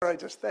I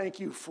just thank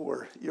you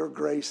for your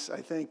grace. I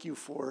thank you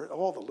for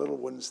all the little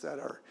ones that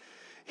are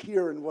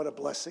here, and what a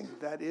blessing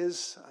that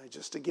is.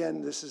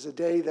 Again, this is a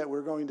day that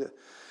we're going to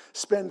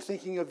spend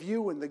thinking of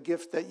you and the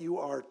gift that you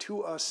are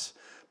to us,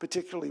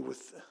 particularly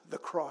with the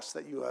cross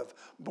that you have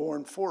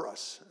borne for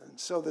us. And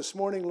so this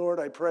morning, Lord,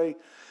 I pray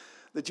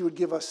that you would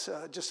give us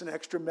just an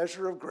extra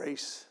measure of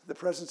grace, the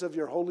presence of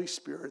your Holy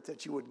Spirit,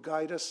 that you would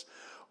guide us,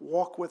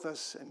 walk with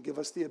us, and give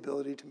us the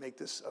ability to make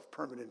this of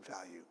permanent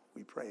value.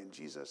 We pray in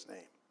Jesus'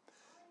 name.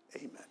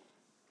 Amen.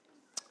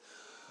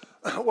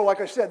 Well, like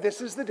I said,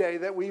 this is the day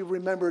that we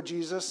remember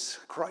Jesus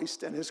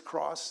Christ and his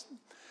cross.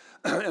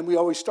 And we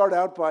always start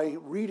out by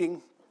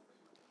reading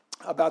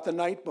about the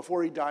night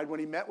before he died, when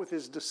he met with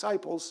his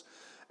disciples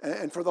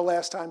and for the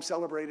last time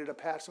celebrated a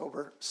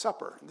Passover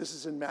supper. This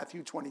is in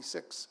Matthew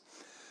 26.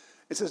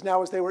 It says,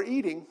 "Now as they were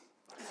eating,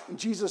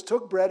 Jesus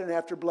took bread, and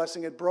after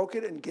blessing it, broke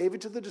it and gave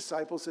it to the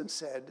disciples and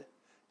said,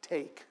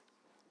 'Take,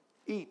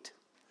 eat.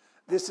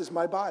 This is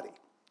my body.'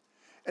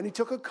 And he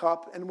took a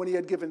cup, and when he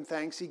had given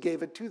thanks, he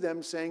gave it to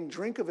them, saying,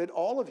 'Drink of it,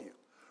 all of you,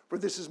 for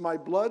this is my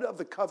blood of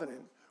the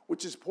covenant,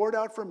 which is poured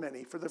out for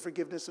many for the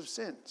forgiveness of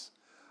sins.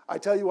 I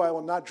tell you, I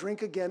will not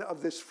drink again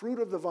of this fruit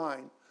of the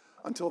vine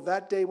until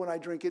that day when I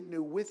drink it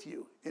new with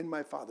you in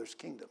my Father's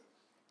kingdom.'"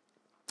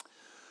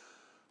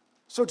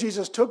 So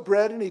Jesus took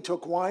bread and he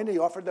took wine. He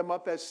offered them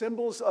up as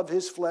symbols of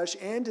his flesh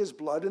and his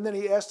blood. And then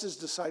he asked his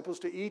disciples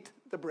to eat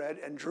the bread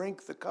and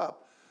drink the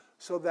cup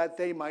so that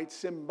they might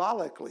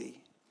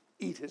symbolically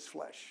eat his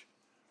flesh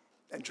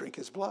and drink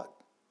his blood.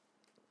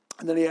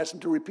 And then he asked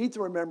them to repeat the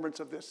remembrance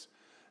of this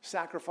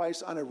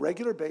sacrifice on a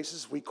regular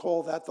basis. We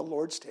call that the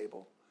Lord's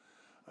table.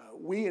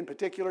 We in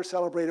particular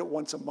celebrate it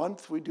once a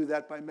month. We do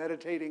that by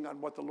meditating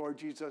on what the Lord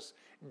Jesus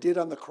did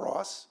on the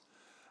cross,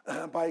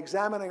 by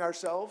examining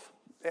ourselves,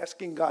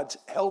 asking God's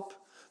help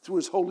through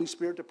his Holy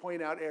Spirit to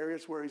point out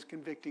areas where he's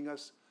convicting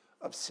us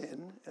of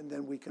sin, and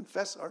then we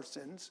confess our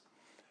sins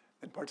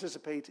and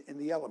participate in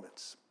the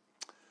elements.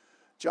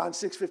 John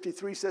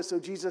 6:53 says, "So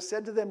Jesus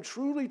said to them,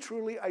 'Truly,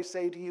 truly, I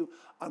say to you,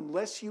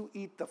 unless you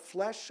eat the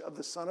flesh of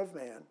the Son of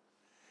Man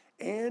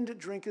and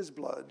drink his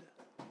blood,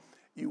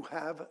 you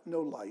have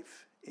no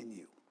life in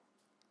you.'"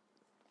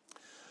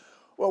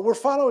 Well, we're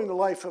following the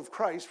life of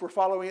Christ. We're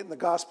following it in the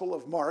Gospel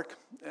of Mark.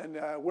 And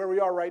where we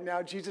are right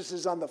now, Jesus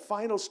is on the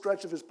final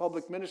stretch of his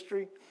public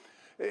ministry.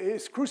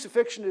 His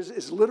crucifixion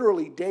is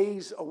literally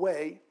days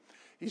away.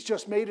 He's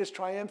just made his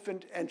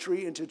triumphant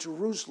entry into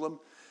Jerusalem.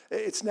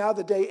 It's now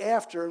the day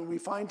after, and we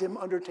find him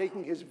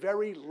undertaking his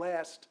very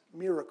last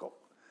miracle.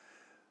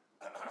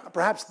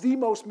 Perhaps the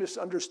most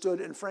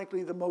misunderstood and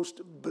frankly the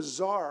most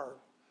bizarre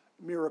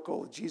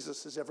miracle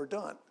Jesus has ever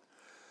done.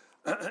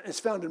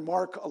 It's found in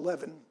Mark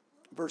 11,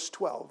 verse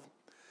 12.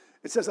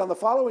 It says, "On the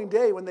following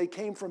day when they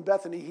came from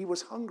Bethany, he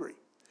was hungry.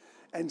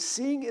 And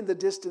seeing in the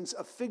distance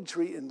a fig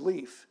tree in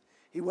leaf,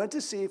 he went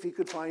to see if he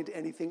could find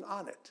anything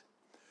on it.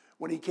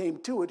 When he came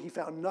to it, he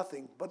found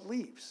nothing but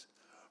leaves,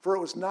 for it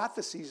was not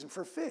the season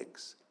for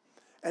figs.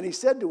 And he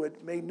said to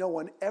it, 'May no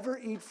one ever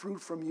eat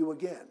fruit from you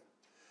again.'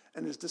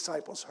 And his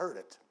disciples heard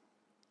it."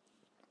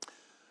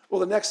 Well,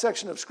 the next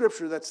section of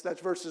Scripture, that's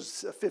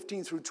verses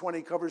 15 through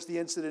 20, covers the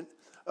incident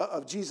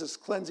of Jesus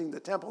cleansing the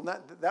temple.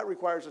 And that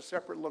requires a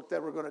separate look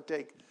that we're going to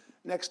take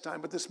next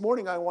time. But this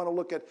morning I want to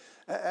look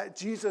at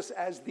Jesus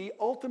as the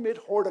ultimate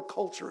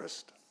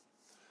horticulturist.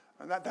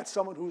 And that's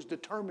someone who's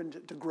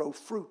determined to grow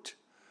fruit.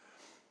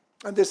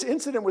 And this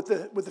incident with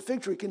the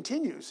fig tree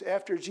continues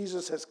after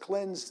Jesus has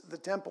cleansed the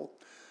temple.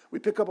 We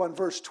pick up on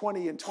verse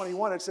 20 and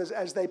 21. It says,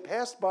 "As they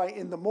passed by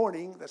in the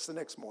morning," that's the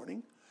next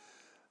morning,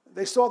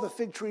 "they saw the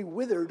fig tree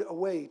withered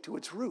away to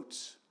its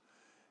roots.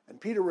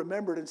 And Peter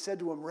remembered and said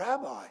to him,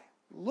 'Rabbi,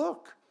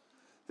 look,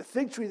 the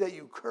fig tree that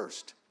you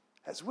cursed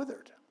has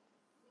withered.'"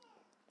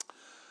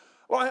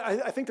 Well,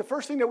 I think the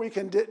first thing that we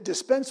can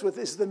dispense with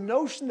is the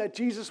notion that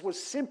Jesus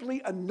was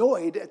simply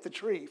annoyed at the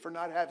tree for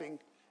not having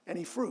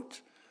any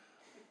fruit.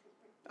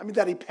 I mean,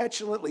 that he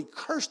petulantly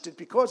cursed it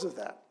because of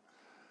that.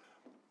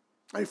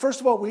 I mean, first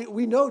of all,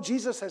 we know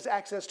Jesus has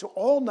access to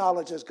all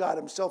knowledge as God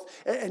himself,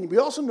 and we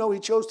also know he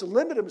chose to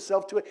limit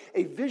himself to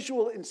a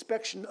visual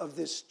inspection of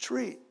this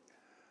tree.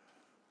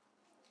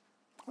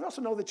 We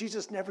also know that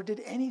Jesus never did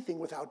anything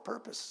without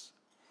purpose,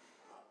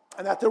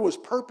 and that there was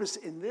purpose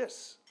in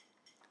this.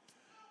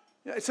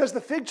 It says the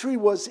fig tree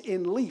was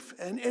in leaf,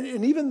 and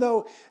even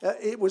though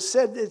it was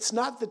said it's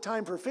not the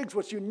time for figs,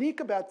 what's unique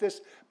about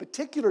this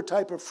particular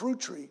type of fruit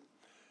tree,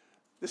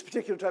 this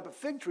particular type of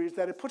fig tree, is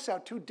that it puts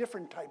out two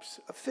different types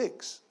of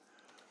figs.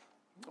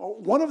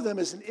 One of them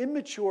is an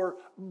immature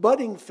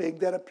budding fig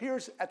that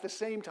appears at the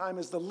same time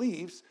as the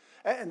leaves,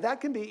 and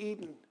that can be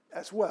eaten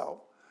as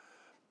well.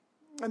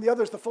 And the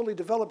other is the fully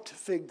developed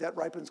fig that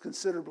ripens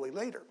considerably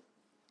later.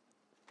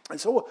 And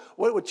so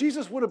what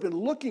Jesus would have been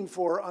looking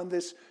for on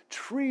this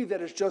tree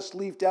that is just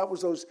leafed out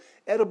was those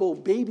edible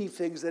baby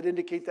figs that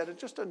indicate that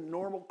it's just a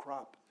normal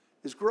crop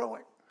is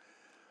growing.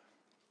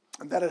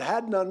 And that it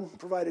had none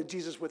provided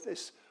Jesus with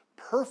this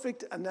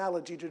perfect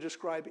analogy to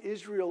describe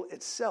Israel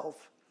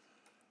itself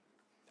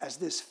as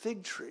this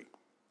fig tree.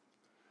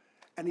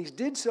 And he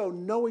did so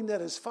knowing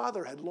that his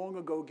father had long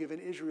ago given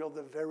Israel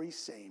the very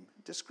same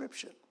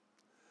description.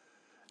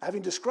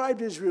 Having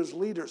described Israel's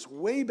leaders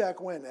way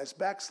back when as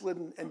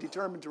backslidden and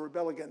determined to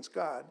rebel against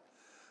God,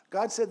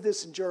 God said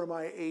this in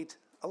Jeremiah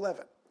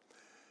 8:11. It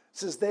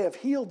says, "They have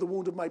healed the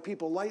wound of my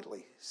people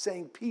lightly,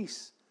 saying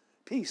peace,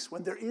 peace,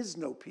 when there is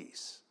no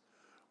peace.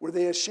 Were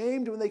they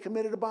ashamed when they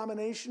committed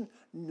abomination?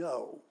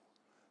 No,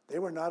 they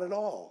were not at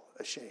all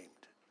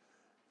ashamed.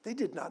 They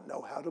did not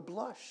know how to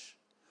blush.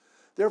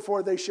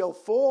 Therefore they shall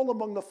fall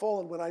among the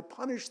fallen. When I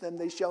punish them,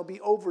 they shall be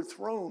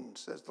overthrown,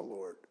 says the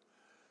Lord.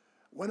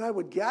 When I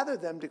would gather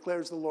them,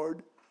 declares the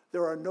Lord,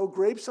 there are no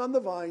grapes on the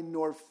vine,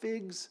 nor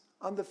figs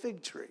on the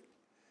fig tree.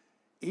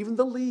 Even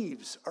the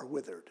leaves are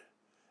withered,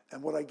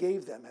 and what I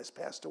gave them has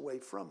passed away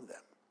from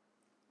them."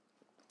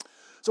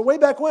 So way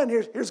back when,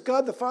 here's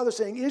God the Father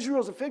saying,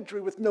 Israel's a fig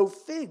tree with no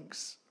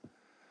figs.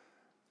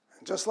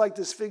 And just like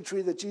this fig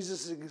tree that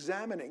Jesus is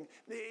examining,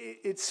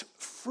 it's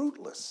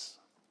fruitless.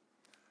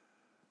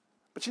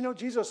 But you know,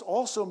 Jesus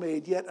also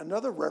made yet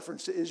another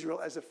reference to Israel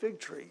as a fig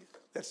tree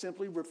that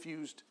simply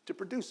refused to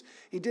produce.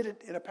 He did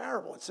it in a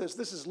parable. It says,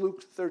 this is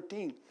Luke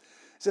 13. It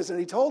says, "And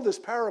he told this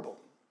parable.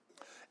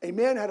 A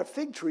man had a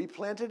fig tree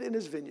planted in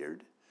his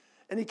vineyard,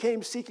 and he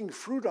came seeking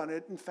fruit on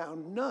it and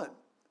found none.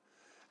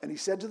 And he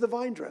said to the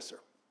vine dresser,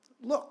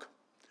 'Look,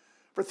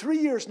 for 3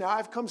 years now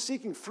I've come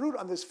seeking fruit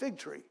on this fig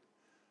tree,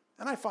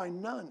 and I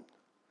find none.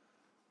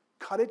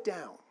 Cut it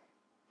down.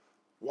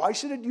 Why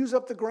should it use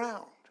up the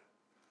ground?'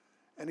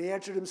 And he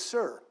answered him,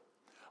 'Sir,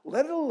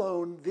 let it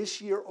alone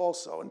this year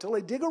also, until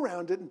I dig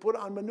around it and put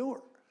on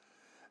manure.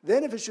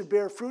 Then if it should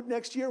bear fruit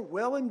next year,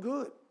 well and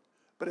good.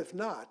 But if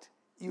not,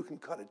 you can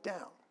cut it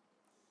down.'"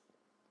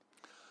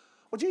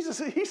 Well, Jesus,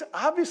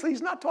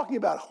 he's not talking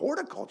about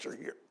horticulture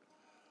here.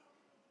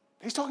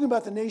 He's talking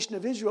about the nation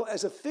of Israel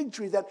as a fig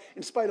tree that,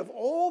 in spite of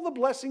all the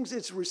blessings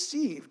it's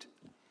received,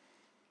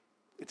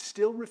 it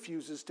still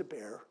refuses to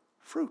bear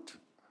fruit.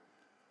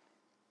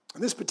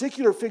 And this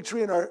particular fig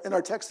tree in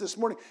our text this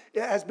morning,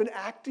 it has been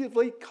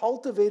actively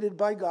cultivated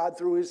by God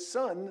through his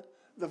son,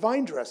 the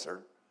vine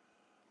dresser,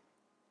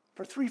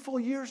 for 3 full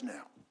years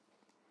now.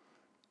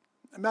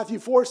 And Matthew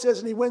 4 says,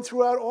 "And he went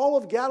throughout all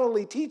of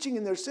Galilee, teaching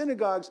in their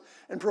synagogues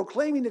and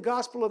proclaiming the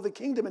gospel of the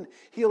kingdom and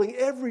healing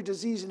every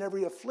disease and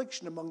every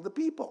affliction among the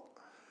people."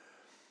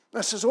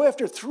 Now, so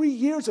after 3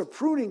 years of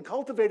pruning,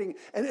 cultivating,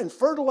 and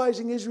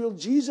fertilizing Israel,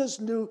 Jesus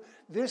knew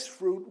this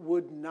fruit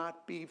would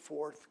not be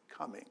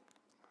forthcoming.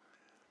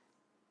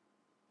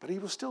 But he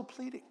was still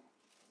pleading.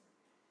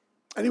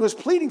 And he was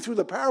pleading through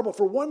the parable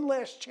for one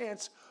last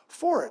chance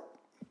for it.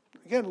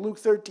 Again, Luke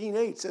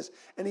 13:8 says,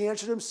 "And he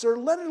answered him, 'Sir,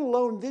 let it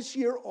alone this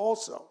year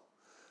also,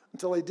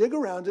 until I dig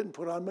around it and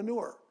put on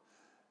manure.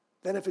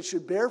 Then if it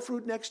should bear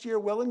fruit next year,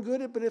 well and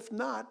good, but if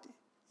not,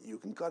 you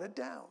can cut it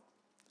down.'"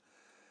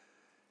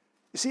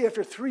 You see,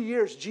 after 3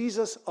 years,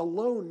 Jesus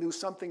alone knew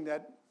something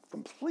that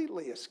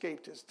completely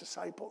escaped his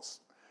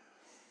disciples.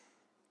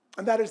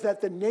 And that is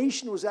that the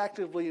nation was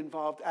actively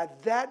involved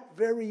at that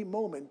very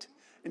moment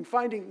in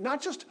finding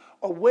not just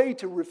a way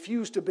to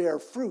refuse to bear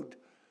fruit,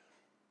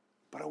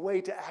 but a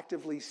way to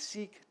actively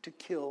seek to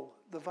kill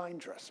the vine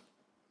dresser.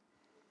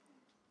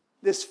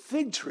 This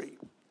fig tree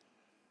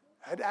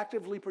had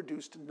actively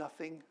produced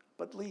nothing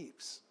but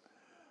leaves.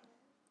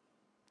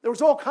 There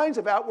was all kinds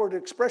of outward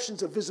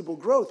expressions of visible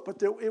growth,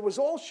 but it was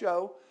all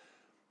show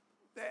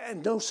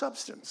and no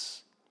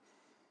substance.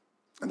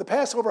 And the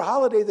Passover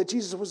holiday that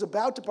Jesus was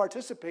about to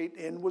participate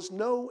in was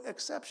no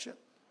exception.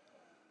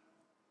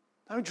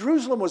 I mean,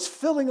 Jerusalem was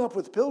filling up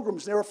with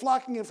pilgrims. They were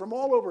flocking in from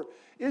all over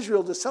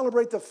Israel to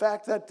celebrate the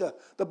fact that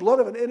the blood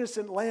of an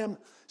innocent lamb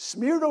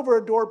smeared over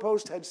a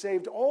doorpost had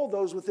saved all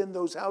those within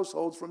those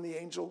households from the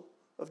angel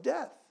of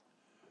death.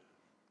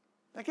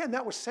 Again,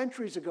 that was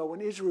centuries ago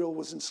when Israel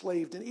was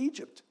enslaved in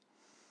Egypt.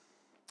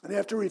 And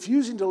after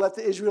refusing to let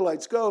the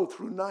Israelites go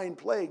through 9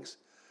 plagues,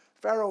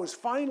 Pharaoh is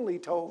finally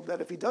told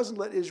that if he doesn't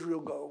let Israel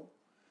go,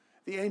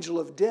 the angel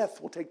of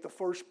death will take the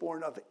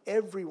firstborn of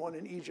everyone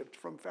in Egypt,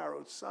 from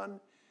Pharaoh's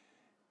son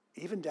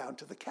even down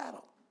to the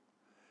cattle.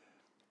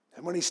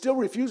 And when he still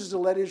refuses to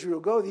let Israel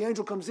go, the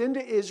angel comes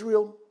into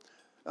Israel.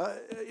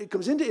 It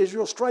comes into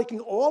Israel, striking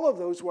all of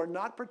those who are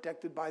not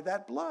protected by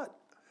that blood.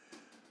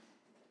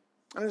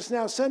 And it's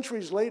now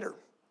centuries later,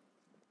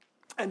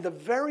 and the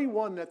very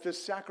one that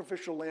this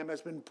sacrificial lamb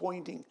has been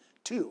pointing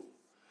to,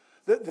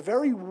 the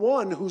very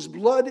one whose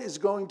blood is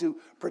going to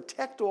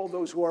protect all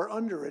those who are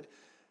under it,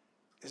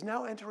 is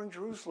now entering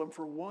Jerusalem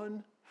for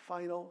one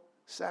final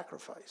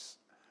sacrifice.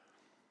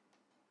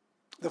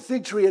 The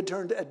fig tree had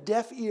turned a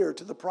deaf ear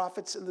to the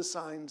prophets and the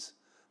signs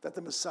that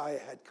the Messiah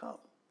had come.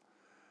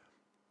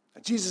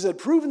 Jesus had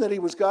proven that he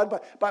was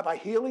God by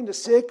healing the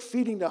sick,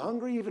 feeding the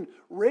hungry, even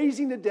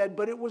raising the dead,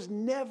 but it was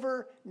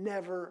never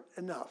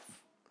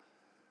enough.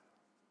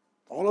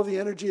 All of the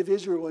energy of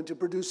Israel went into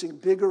producing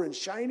bigger and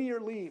shinier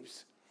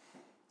leaves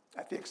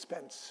at the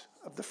expense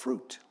of the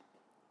fruit.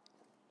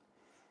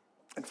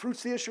 And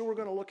fruit's the issue we're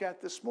going to look at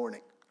this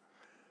morning.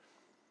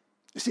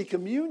 You see,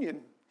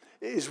 communion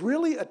is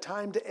really a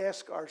time to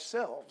ask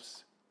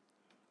ourselves,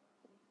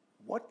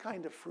 what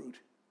kind of fruit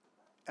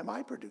am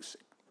I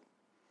producing?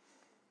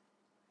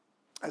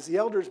 As the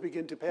elders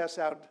begin to pass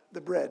out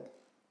the bread,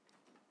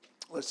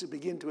 let's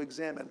begin to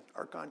examine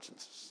our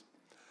consciences.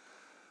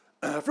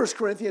 1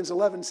 Corinthians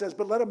 11 says,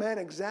 "But let a man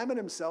examine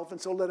himself, and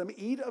so let him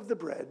eat of the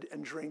bread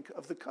and drink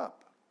of the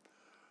cup.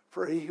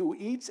 For he who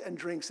eats and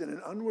drinks in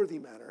an unworthy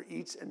manner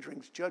eats and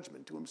drinks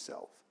judgment to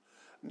himself,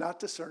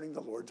 not discerning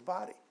the Lord's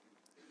body.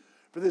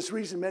 For this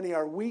reason many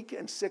are weak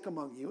and sick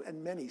among you,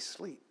 and many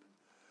sleep.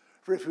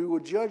 For if we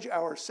would judge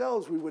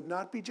ourselves, we would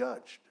not be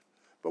judged.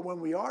 But when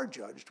we are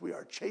judged, we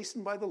are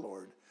chastened by the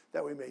Lord,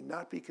 that we may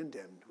not be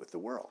condemned with the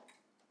world."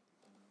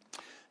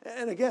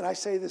 And again, I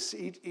say this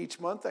each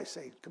month. I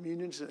say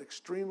communion is an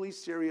extremely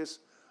serious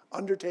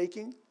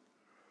undertaking.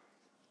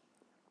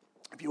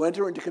 If you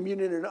enter into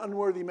communion in an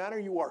unworthy manner,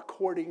 you are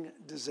courting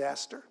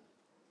disaster.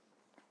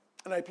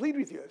 And I plead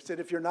with you, I said,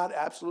 if you're not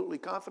absolutely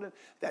confident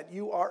that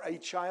you are a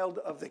child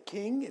of the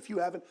King, if you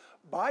haven't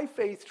by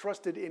faith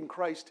trusted in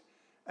Christ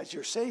as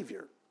your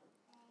Savior,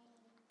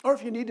 or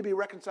if you need to be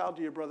reconciled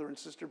to your brother and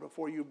sister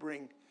before you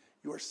bring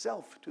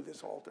yourself to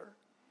this altar,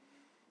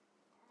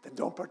 then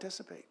don't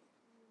participate.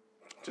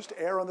 Just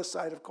err on the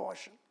side of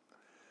caution.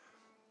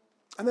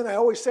 And then I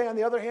always say, on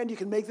the other hand, you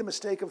can make the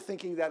mistake of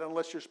thinking that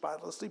unless you're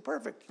spotlessly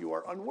perfect, you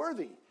are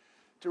unworthy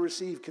to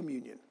receive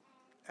communion.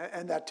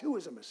 And that too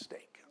is a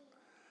mistake.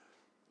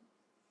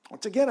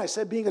 Once again, I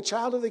said being a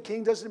child of the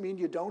King doesn't mean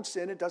you don't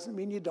sin. It doesn't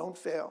mean you don't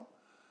fail.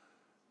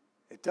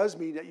 It does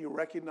mean that you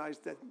recognize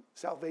that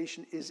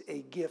salvation is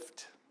a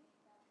gift.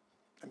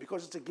 And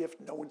because it's a gift,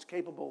 no one's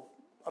capable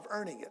of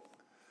earning it.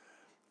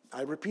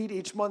 I repeat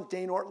each month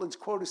Dane Ortland's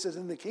quote. It says,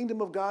 "In the kingdom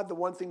of God, the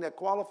one thing that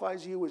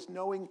qualifies you is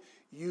knowing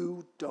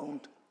you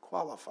don't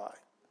qualify.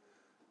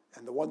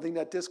 And the one thing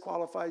that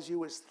disqualifies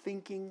you is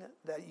thinking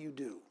that you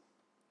do."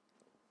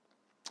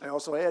 I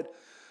also add,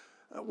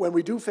 when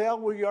we do fail,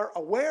 we are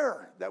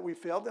aware that we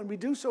failed, and we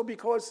do so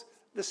because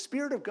the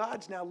Spirit of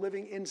God's now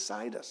living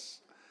inside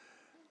us.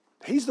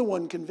 He's the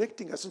one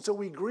convicting us, and so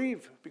we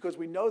grieve because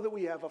we know that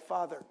we have a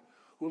Father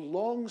who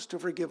longs to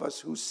forgive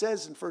us, who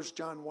says in 1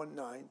 John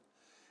 1:9,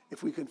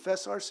 "If we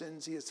confess our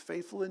sins, he is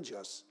faithful and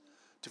just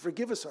to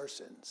forgive us our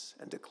sins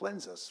and to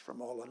cleanse us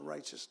from all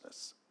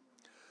unrighteousness."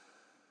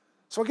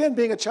 So again,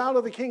 being a child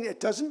of the King, it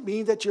doesn't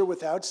mean that you're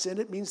without sin.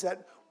 It means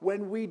that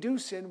when we do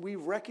sin, we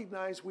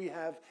recognize we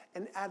have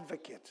an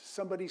advocate,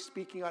 somebody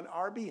speaking on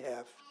our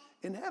behalf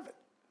in heaven.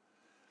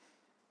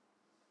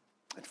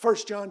 And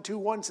 1 John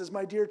 2:1 says,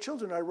 "My dear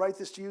children, I write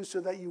this to you so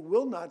that you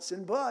will not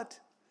sin, but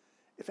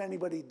if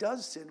anybody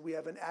does sin, we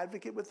have an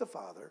advocate with the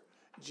Father,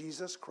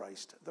 Jesus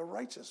Christ, the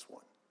righteous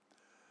one."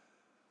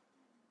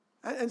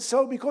 And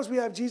so because we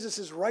have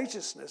Jesus'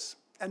 righteousness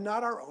and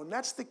not our own,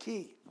 that's the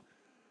key.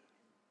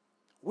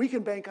 We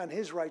can bank on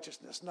his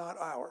righteousness, not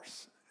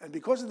ours. And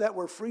because of that,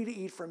 we're free to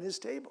eat from his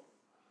table.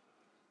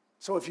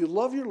 So if you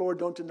love your Lord,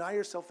 don't deny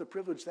yourself the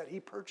privilege that he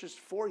purchased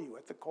for you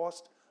at the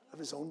cost of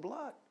his own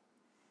blood.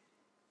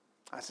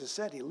 As I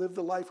said, he lived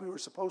the life we were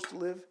supposed to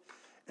live,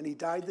 and he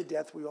died the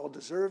death we all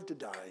deserved to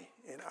die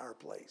in our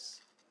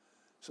place,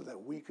 so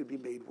that we could be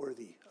made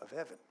worthy of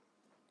heaven.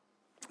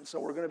 And so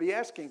we're going to be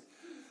asking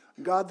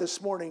God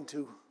this morning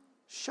to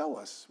show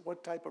us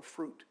what type of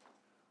fruit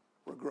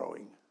we're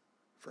growing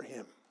for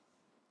him.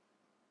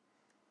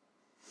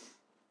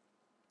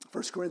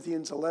 1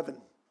 Corinthians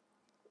 11,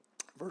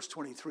 verse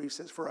 23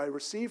 says, "For I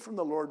received from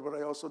the Lord what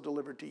I also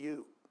delivered to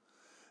you,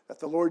 that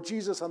the Lord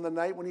Jesus on the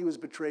night when he was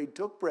betrayed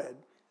took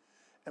bread,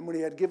 and when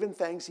he had given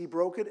thanks, he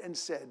broke it and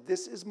said,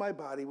 'This is my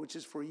body, which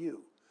is for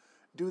you.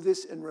 Do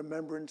this in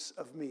remembrance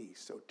of me.'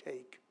 So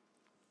take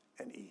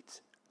and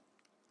eat."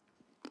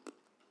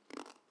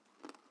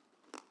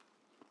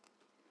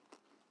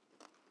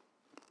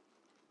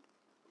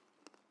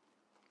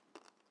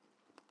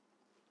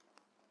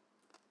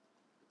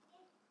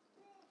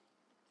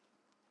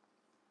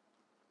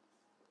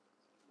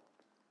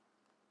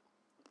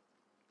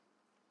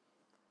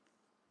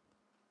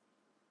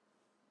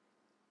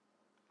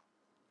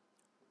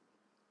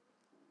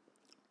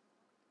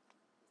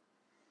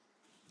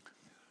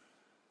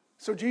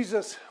 So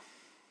Jesus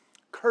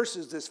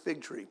curses this fig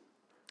tree.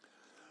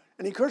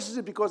 And he curses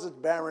it because it's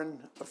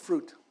barren of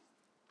fruit.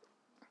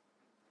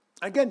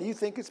 Again, do you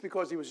think it's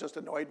because he was just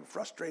annoyed and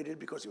frustrated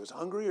because he was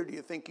hungry, or do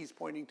you think he's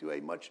pointing to a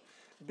much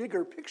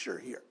bigger picture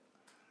here?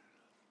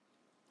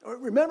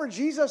 Remember,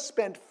 Jesus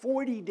spent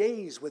 40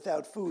 days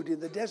without food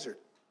in the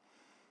desert,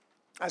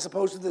 as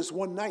opposed to this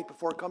one night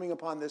before coming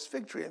upon this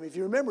fig tree. I mean, if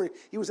you remember,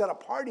 he was at a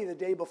party the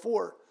day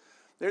before.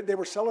 They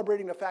were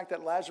celebrating the fact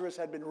that Lazarus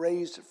had been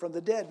raised from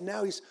the dead.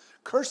 Now he's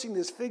cursing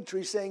this fig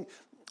tree, saying,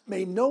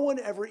 "May no one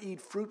ever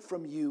eat fruit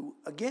from you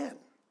again."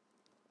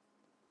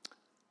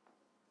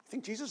 You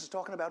think Jesus is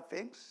talking about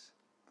figs?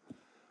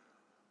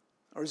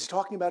 Or is he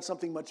talking about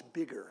something much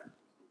bigger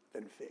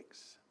than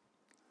figs?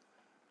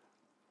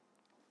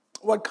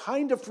 What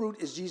kind of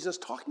fruit is Jesus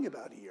talking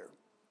about here?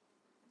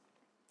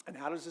 And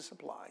how does this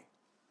apply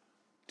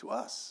to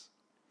us?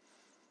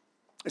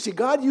 You see,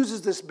 God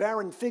uses this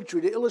barren fig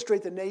tree to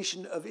illustrate the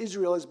nation of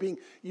Israel as being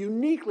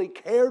uniquely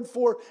cared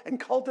for and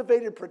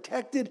cultivated,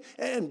 protected,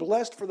 and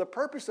blessed for the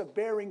purpose of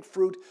bearing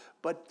fruit,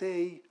 but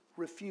they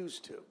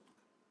refused to.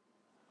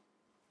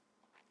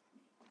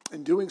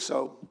 In doing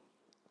so,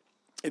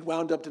 it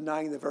wound up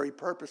denying the very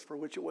purpose for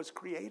which it was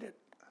created.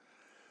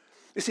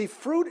 You see,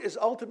 fruit is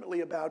ultimately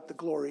about the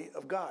glory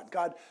of God.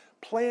 God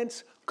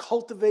plants,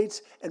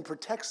 cultivates, and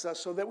protects us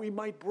so that we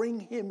might bring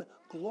him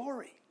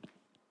glory.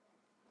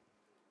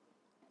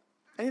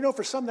 And you know,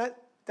 for some,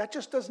 that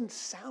just doesn't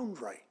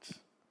sound right.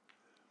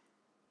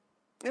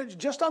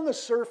 Just on the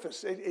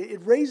surface,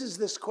 it raises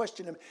this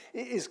question: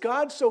 is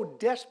God so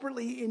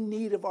desperately in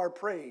need of our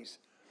praise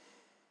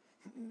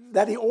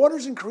that he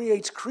orders and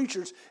creates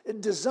creatures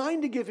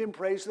designed to give him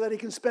praise so that he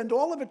can spend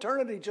all of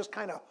eternity just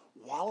kind of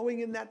wallowing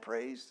in that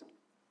praise?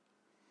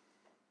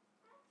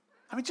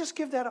 I mean, just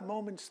give that a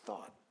moment's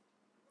thought.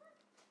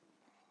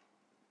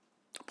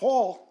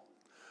 Paul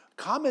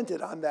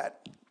commented on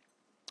that.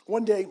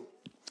 One day,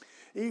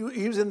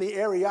 he was in the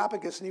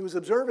Areopagus and he was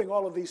observing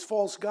all of these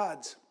false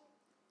gods.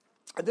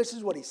 And this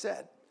is what he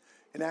said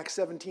in Acts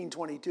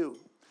 17:22.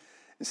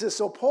 It says,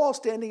 "So Paul,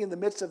 standing in the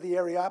midst of the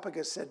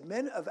Areopagus, said,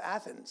 'Men of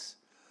Athens,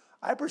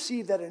 I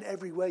perceive that in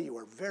every way you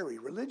are very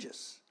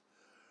religious.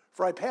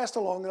 For I passed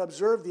along and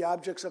observed the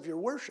objects of your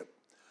worship.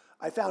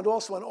 I found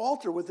also an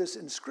altar with this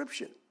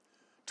inscription,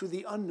 to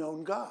the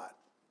unknown God.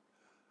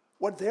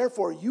 What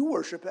therefore you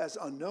worship as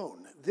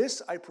unknown,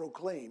 this I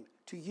proclaim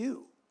to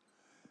you.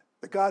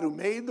 The God who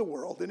made the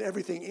world and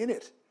everything in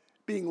it,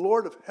 being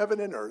Lord of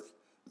heaven and earth,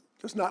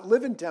 does not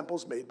live in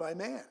temples made by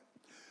man,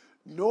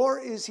 nor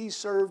is he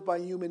served by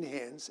human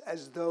hands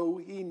as though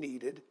he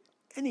needed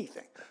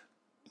anything,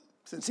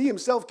 since he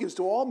himself gives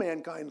to all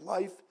mankind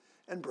life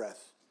and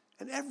breath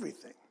and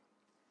everything.'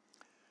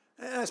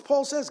 And as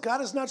Paul says,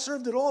 God is not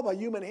served at all by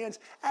human hands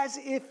as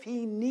if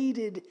he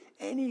needed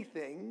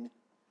anything,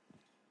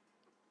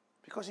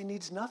 because he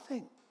needs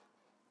nothing.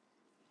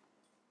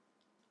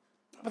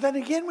 But then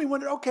again, we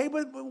wonder, okay,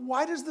 but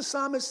why does the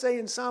psalmist say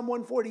in Psalm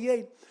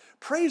 148,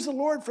 'Praise the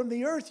Lord from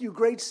the earth, you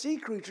great sea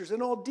creatures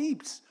and all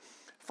deeps,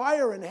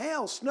 fire and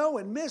hail, snow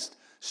and mist,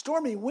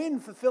 stormy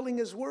wind fulfilling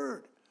his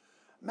word,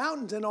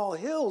 mountains and all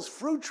hills,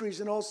 fruit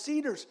trees and all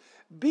cedars,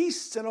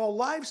 beasts and all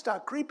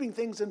livestock, creeping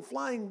things and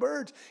flying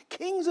birds,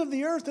 kings of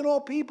the earth and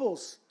all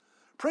peoples,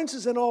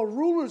 princes and all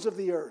rulers of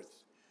the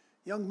earth,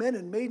 young men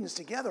and maidens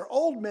together,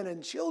 old men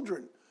and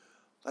children,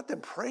 let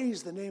them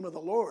praise the name of the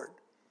Lord.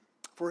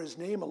 For his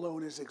name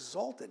alone is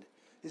exalted.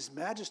 His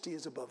majesty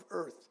is above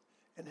earth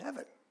and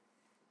heaven.'"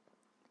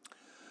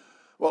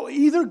 Well,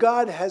 either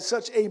God has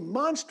such a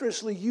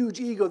monstrously huge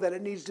ego that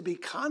it needs to be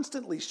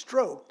constantly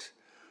stroked,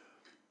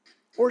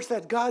 or it's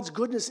that God's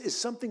goodness is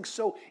something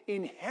so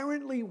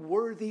inherently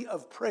worthy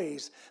of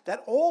praise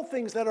that all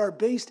things that are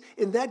based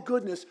in that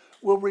goodness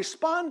will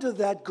respond to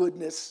that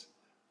goodness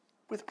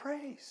with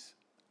praise.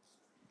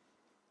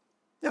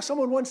 Now,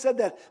 someone once said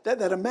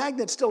that a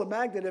magnet's still a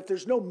magnet if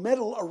there's no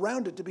metal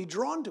around it to be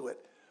drawn to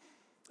it.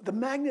 The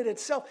magnet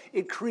itself,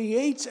 it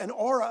creates an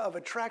aura of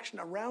attraction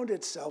around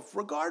itself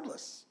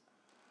regardless.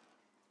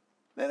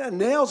 And a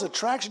nail's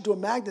attraction to a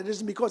magnet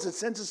isn't because it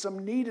senses some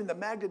need in the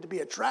magnet to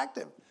be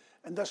attractive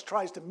and thus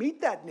tries to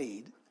meet that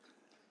need.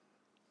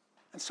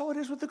 And so it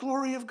is with the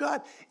glory of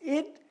God.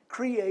 It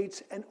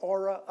creates an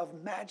aura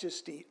of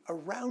majesty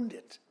around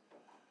it,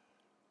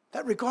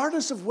 that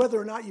regardless of whether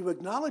or not you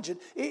acknowledge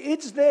it,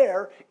 it's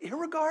there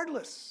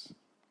irregardless.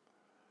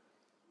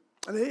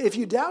 And if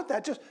you doubt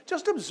that,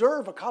 just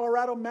observe a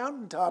Colorado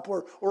mountaintop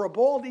or a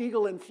bald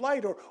eagle in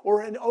flight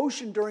or an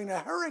ocean during a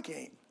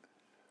hurricane.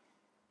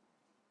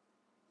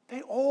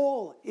 They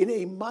all, in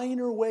a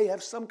minor way,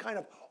 have some kind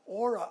of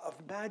aura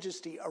of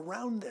majesty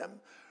around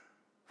them,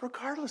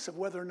 regardless of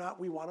whether or not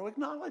we want to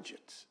acknowledge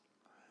it.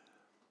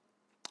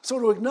 So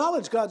to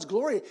acknowledge God's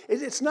glory,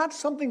 it's not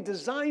something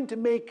designed to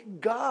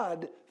make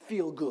God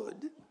feel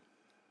good,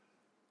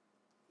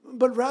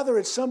 but rather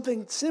it's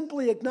something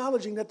simply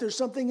acknowledging that there's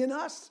something in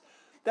us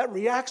that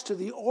reacts to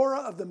the aura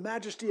of the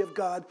majesty of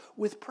God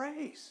with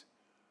praise,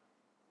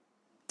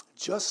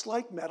 just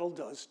like metal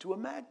does to a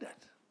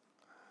magnet.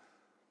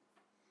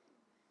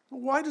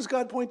 Why does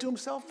God point to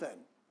himself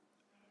then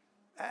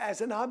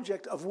as an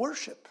object of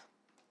worship?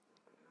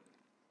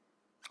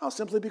 Oh,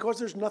 simply because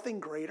there's nothing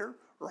greater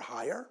or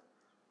higher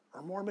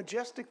or more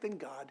majestic than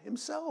God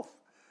himself.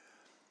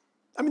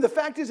 I mean, the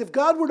fact is, if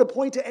God were to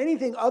point to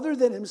anything other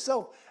than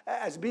himself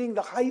as being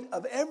the height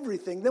of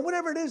everything, then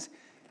whatever it is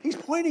he's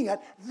pointing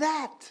at,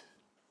 that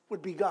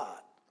would be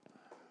God.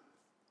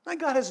 And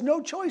God has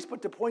no choice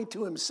but to point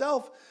to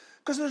himself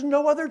because there's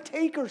no other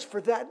takers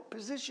for that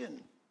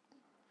position.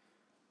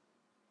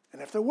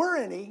 And if there were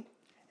any,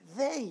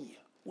 they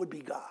would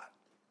be God.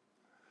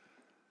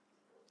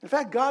 In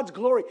fact, God's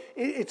glory,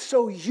 it's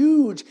so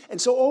huge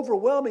and so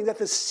overwhelming that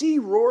the sea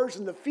roars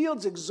and the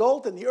fields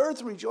exult and the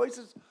earth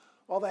rejoices,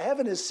 while the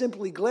heaven is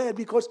simply glad,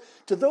 because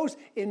to those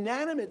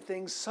inanimate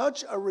things,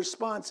 such a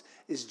response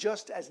is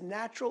just as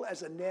natural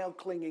as a nail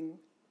clinging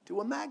to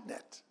a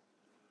magnet.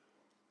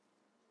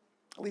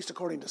 At least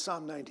according to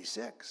Psalm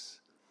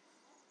 96.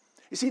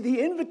 You see,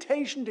 the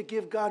invitation to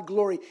give God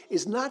glory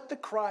is not the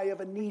cry of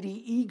a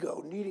needy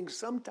ego needing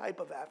some type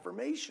of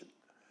affirmation.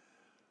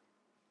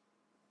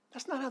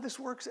 That's not how this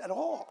works at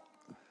all.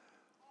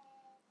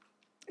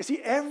 You see,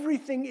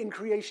 everything in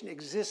creation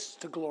exists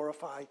to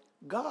glorify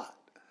God.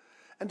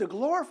 And to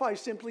glorify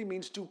simply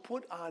means to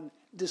put on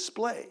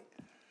display,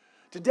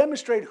 to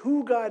demonstrate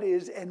who God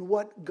is and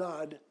what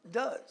God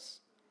does.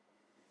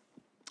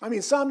 I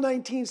mean, Psalm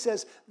 19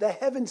 says, the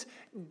heavens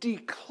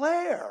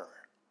declare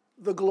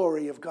the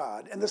glory of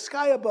God, and the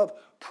sky above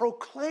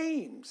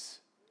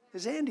proclaims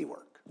his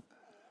handiwork.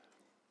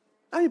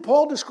 I mean,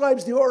 Paul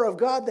describes the aura of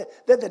God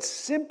that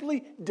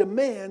simply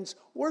demands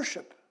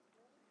worship.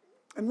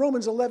 In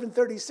Romans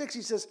 11:36,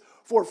 he says,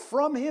 for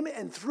from him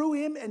and through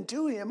him and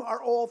to him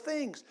are all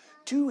things.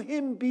 To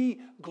him be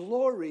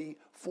glory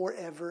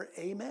forever.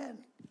 Amen.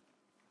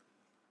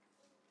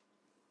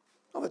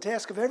 Well, the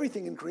task of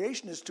everything in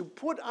creation is to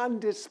put on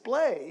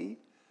display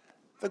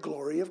the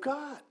glory of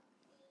God.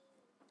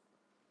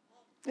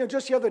 You know,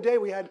 just the other day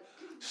we had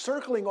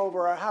circling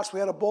over our house, we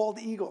had a bald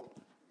eagle.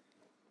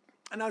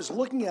 And I was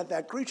looking at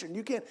that creature, and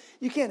you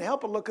can't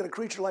help but look at a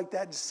creature like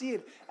that and see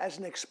it as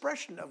an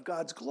expression of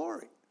God's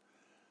glory.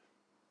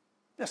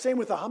 Now, same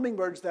with the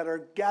hummingbirds that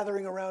are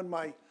gathering around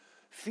my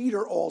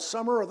feeder all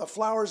summer, or the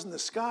flowers in the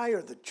sky,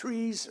 or the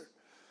trees, or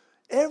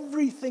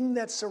everything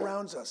that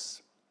surrounds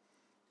us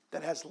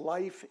that has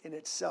life in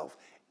itself.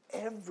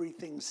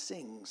 Everything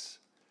sings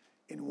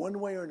in one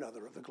way or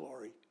another of the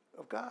glory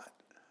of God.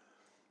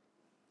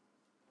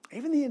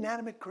 Even the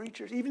inanimate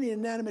creatures, even the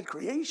inanimate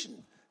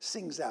creation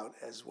sings out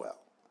as well.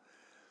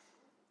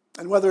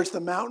 And whether it's the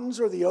mountains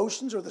or the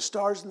oceans or the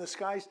stars in the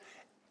skies,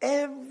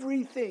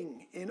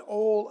 everything in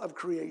all of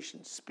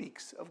creation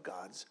speaks of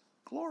God's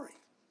glory.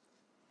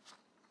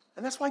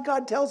 And that's why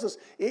God tells us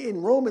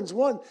in Romans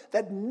 1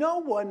 that no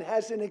one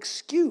has an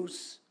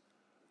excuse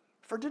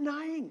for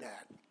denying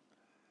that.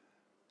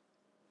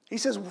 He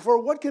says, for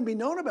what can be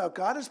known about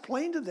God is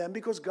plain to them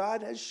because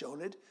God has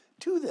shown it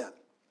to them.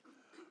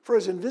 For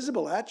his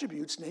invisible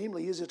attributes,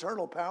 namely his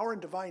eternal power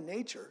and divine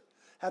nature,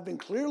 have been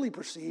clearly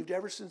perceived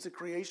ever since the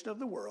creation of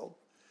the world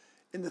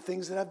in the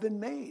things that have been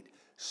made.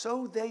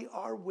 So they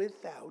are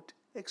without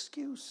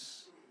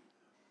excuse.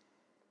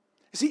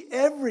 You see,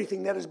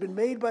 everything that has been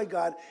made by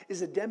God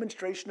is a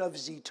demonstration of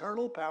his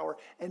eternal power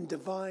and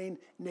divine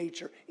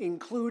nature,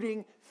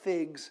 including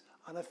figs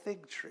on a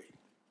fig tree.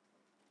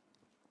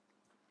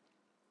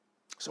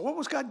 So what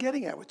was God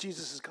getting at with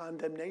Jesus'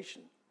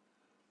 condemnation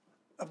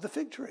of the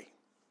fig tree?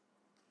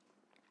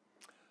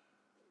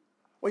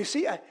 Well, you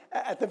see,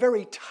 at the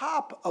very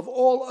top of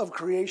all of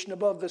creation,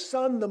 above the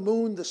sun, the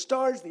moon, the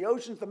stars, the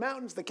oceans, the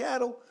mountains, the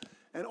cattle,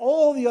 and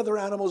all the other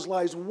animals,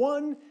 lies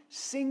one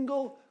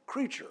single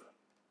creature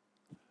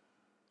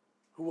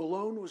who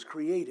alone was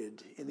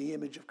created in the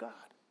image of God.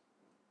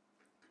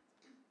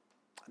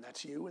 And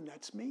that's you and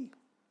that's me.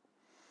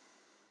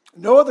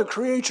 No other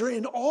creature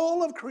in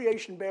all of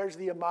creation bears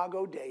the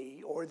imago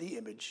Dei, or the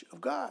image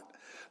of God.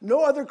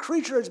 No other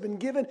creature has been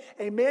given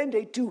a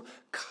mandate to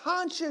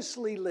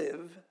consciously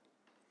live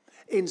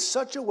in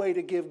such a way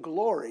to give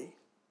glory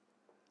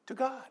to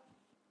God.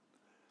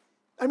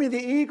 I mean,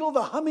 the eagle,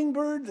 the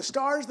hummingbird, the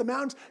stars, the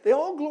mountains, they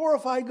all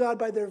glorify God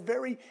by their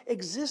very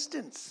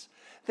existence.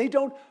 They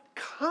don't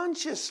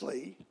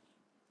consciously,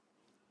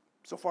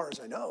 so far as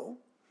I know,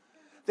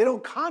 they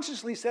don't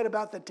consciously set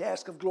about the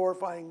task of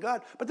glorifying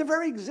God, but their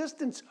very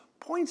existence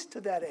points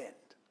to that end.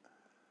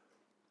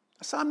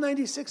 Psalm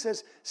 96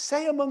 says,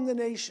 say among the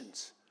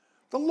nations,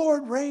 the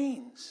Lord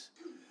reigns.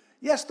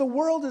 Yes, the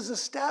world is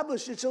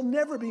established. It shall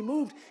never be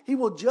moved. He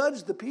will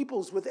judge the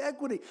peoples with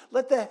equity.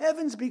 Let the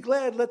heavens be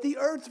glad. Let the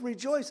earth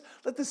rejoice.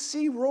 Let the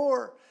sea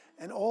roar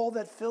and all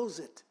that fills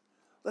it.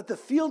 Let the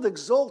field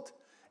exult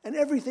and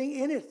everything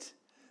in it.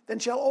 Then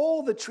shall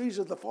all the trees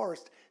of the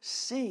forest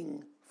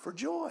sing for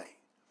joy.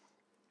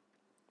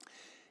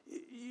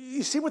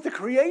 You see what the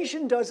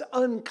creation does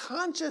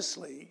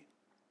unconsciously,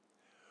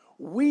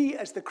 we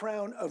as the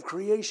crown of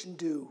creation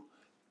do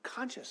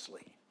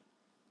consciously.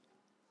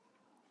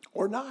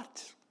 Or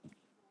not. You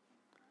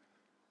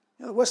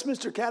know, the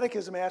Westminster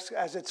Catechism asks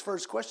as its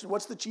first question,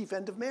 what's the chief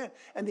end of man?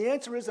 And the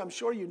answer is, I'm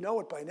sure you know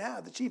it by now,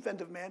 the chief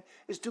end of man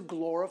is to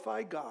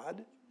glorify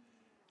God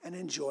and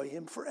enjoy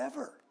him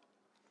forever.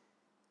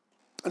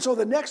 And so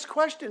the next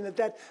question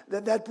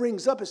that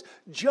brings up is,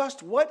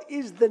 just what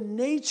is the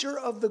nature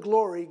of the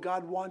glory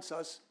God wants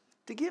us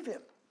to give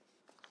him?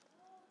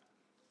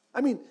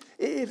 I mean,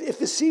 if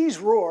the seas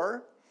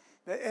roar,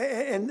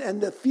 and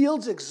the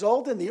fields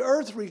exult, and the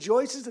earth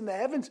rejoices, and the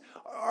heavens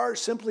are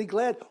simply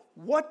glad,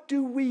 what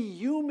do we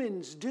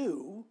humans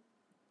do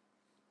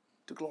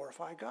to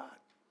glorify God?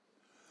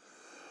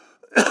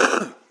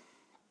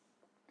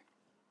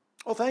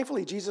 Well,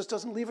 thankfully, Jesus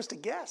doesn't leave us to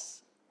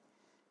guess.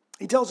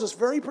 He tells us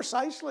very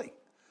precisely.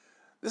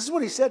 This is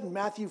what he said in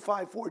Matthew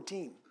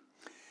 5:14.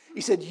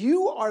 He said,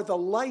 you are the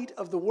light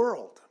of the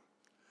world.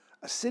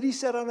 A city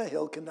set on a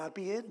hill cannot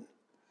be hidden.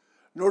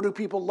 Nor do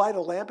people light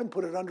a lamp and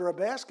put it under a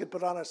basket,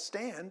 but on a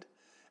stand,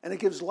 and it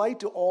gives light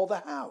to all the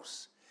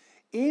house.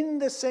 In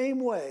the same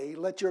way,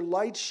 let your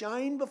light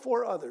shine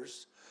before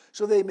others,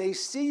 so they may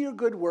see your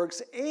good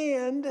works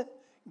and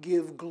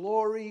give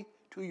glory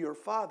to your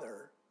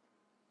Father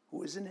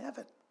who is in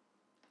heaven.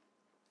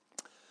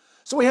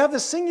 So we have the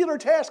singular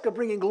task of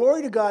bringing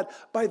glory to God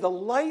by the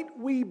light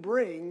we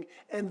bring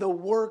and the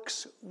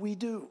works we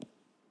do.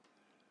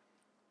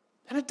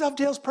 And it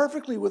dovetails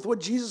perfectly with what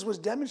Jesus was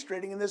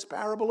demonstrating in this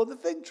parable of the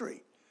fig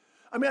tree.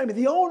 I mean,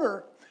 the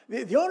owner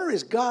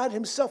is God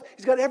himself.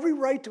 He's got every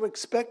right to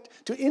inspect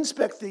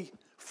the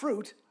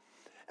fruit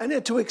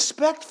and to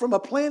expect from a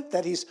plant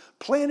that he's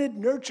planted,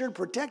 nurtured,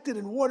 protected,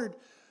 and watered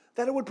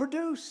that it would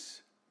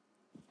produce.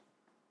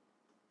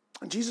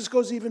 And Jesus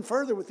goes even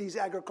further with these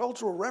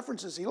agricultural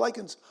references. He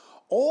likens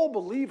all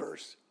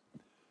believers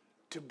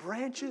to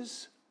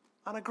branches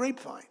on a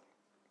grapevine.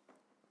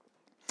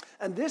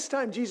 And this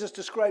time Jesus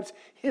describes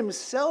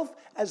himself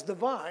as the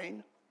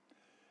vine,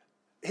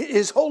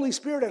 his Holy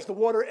Spirit as the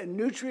water and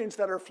nutrients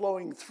that are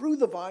flowing through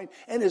the vine,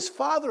 and his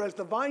Father as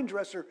the vine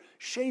dresser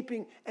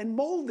shaping and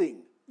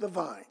molding the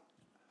vine.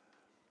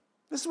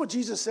 This is what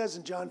Jesus says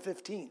in John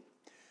 15.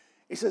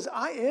 He says,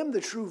 I am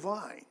the true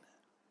vine,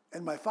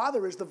 and my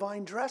Father is the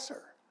vine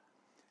dresser.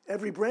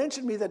 Every branch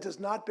in me that does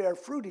not bear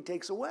fruit, he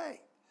takes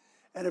away.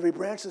 And every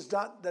branch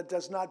that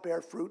does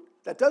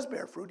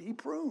bear fruit, he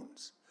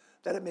prunes,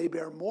 that it may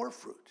bear more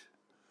fruit.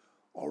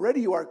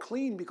 Already you are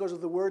clean because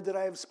of the word that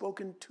I have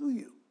spoken to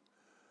you.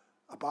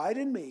 Abide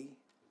in me,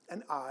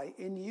 and I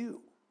in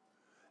you.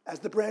 As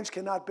the branch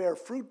cannot bear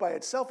fruit by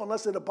itself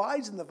unless it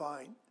abides in the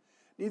vine,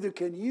 neither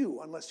can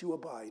you unless you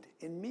abide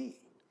in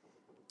me.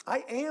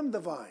 I am the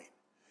vine.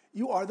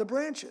 You are the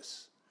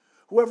branches.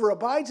 Whoever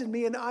abides in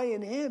me and I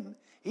in him,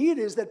 he it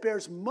is that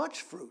bears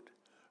much fruit.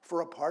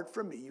 For apart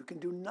from me, you can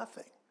do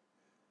nothing.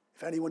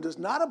 If anyone does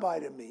not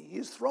abide in me, he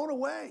is thrown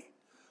away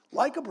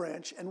like a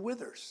branch and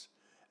withers.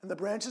 And the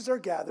branches are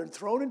gathered,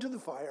 thrown into the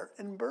fire,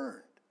 and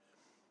burned.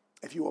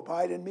 If you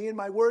abide in me and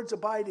my words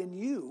abide in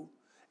you,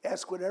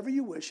 ask whatever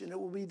you wish and it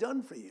will be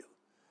done for you.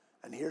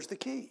 And here's the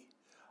key.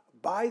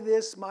 By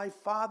this my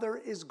Father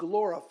is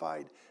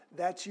glorified,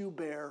 that you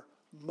bear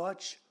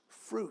much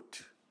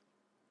fruit,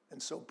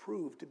 and so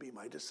prove to be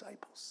my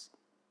disciples.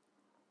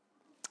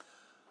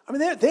 I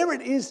mean, there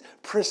it is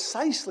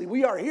precisely.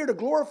 We are here to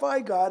glorify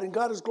God, and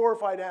God is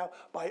glorified now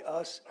by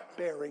us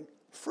bearing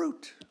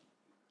fruit.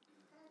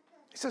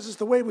 He says it's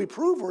the way we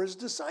prove we're his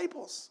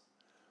disciples.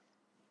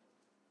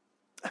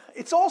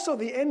 It's also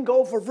the end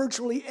goal for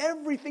virtually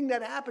everything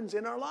that happens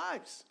in our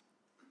lives.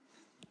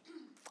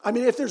 I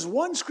mean, if there's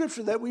one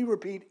scripture that we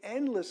repeat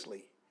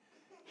endlessly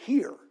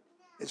here,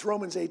 it's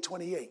Romans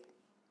 8:28.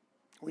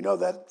 We know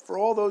that for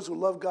all those who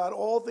love God,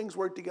 all things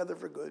work together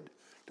for good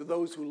to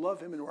those who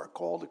love him and who are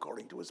called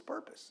according to his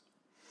purpose.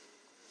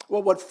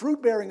 Well, what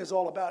fruit bearing is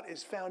all about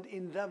is found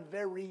in the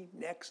very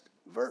next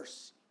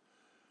verse,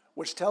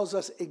 which tells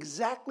us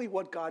exactly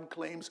what God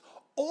claims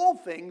all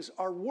things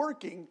are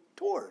working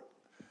toward.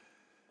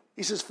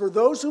 He says, for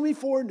those whom he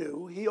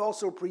foreknew, he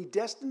also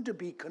predestined to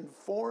be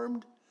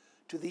conformed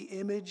to the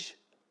image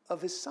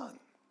of his Son.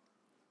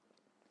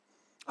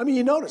 I mean,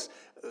 you notice,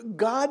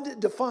 God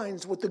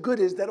defines what the good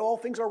is that all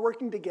things are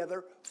working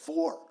together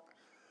for.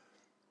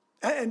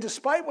 And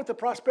despite what the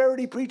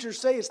prosperity preachers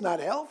say, it's not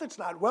health, it's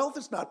not wealth,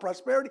 it's not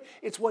prosperity,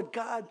 it's what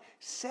God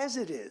says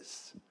it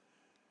is.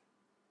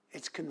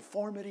 It's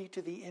conformity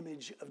to the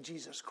image of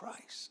Jesus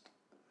Christ.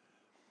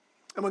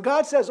 And when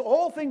God says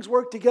all things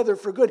work together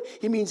for good,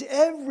 he means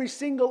every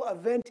single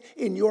event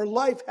in your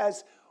life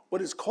has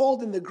what is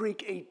called in the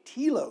Greek a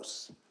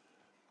telos.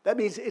 That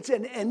means it's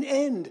an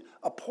end,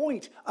 a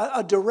point,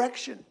 a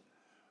direction.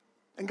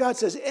 And God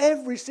says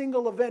every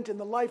single event in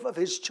the life of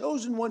his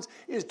chosen ones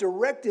is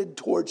directed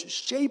towards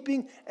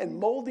shaping and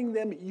molding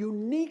them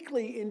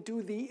uniquely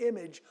into the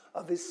image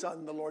of his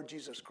Son, the Lord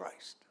Jesus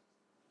Christ.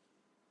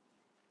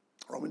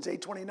 Romans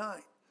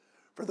 8:29.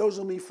 For those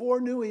whom he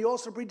foreknew, he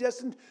also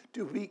predestined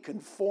to be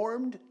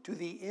conformed to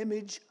the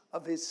image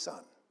of his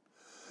Son.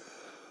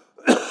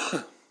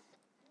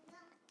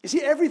 You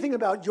see, everything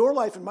about your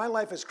life and my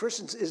life as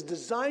Christians is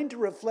designed to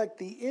reflect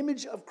the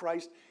image of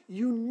Christ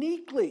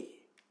uniquely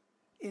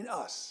in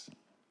us.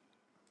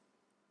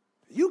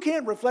 You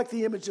can't reflect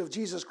the image of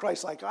Jesus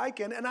Christ like I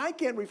can, and I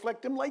can't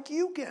reflect him like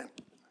you can.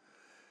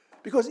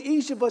 Because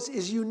each of us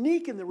is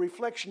unique in the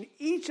reflection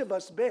each of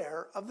us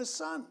bear of the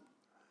Son.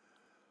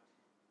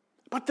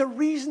 But the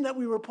reason that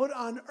we were put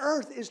on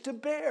earth is to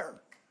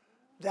bear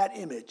that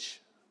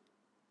image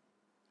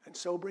and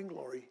so bring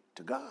glory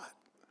to God.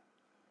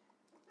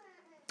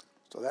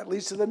 So that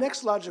leads to the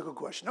next logical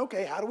question.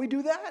 Okay, how do we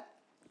do that?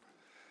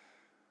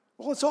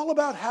 Well, it's all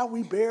about how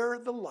we bear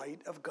the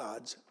light of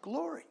God's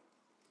glory.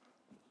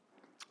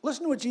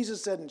 Listen to what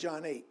Jesus said in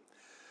John 8.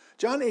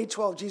 John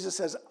 8:12, Jesus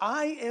says,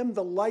 I am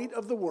the light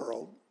of the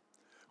world.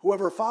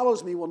 Whoever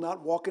follows me will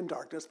not walk in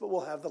darkness, but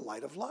will have the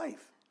light of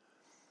life.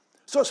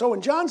 So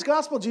in John's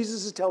gospel,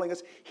 Jesus is telling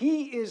us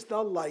he is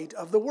the light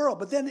of the world.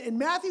 But then in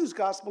Matthew's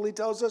gospel, he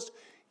tells us,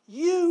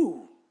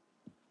 you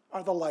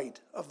are the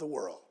light of the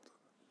world.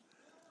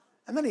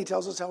 And then he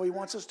tells us how he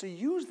wants us to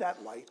use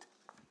that light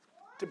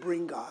to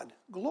bring God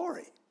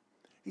glory.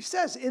 He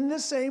says, in the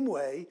same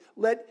way,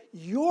 let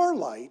your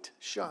light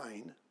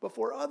shine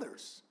before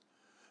others,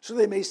 so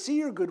they may see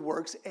your good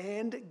works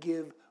and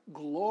give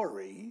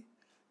glory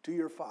to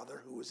your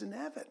Father who is in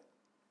heaven.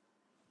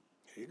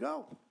 Here you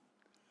go.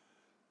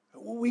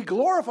 We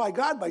glorify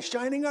God by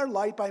shining our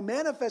light, by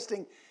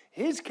manifesting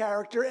his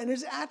character and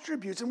his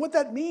attributes. And what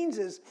that means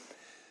is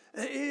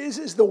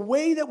the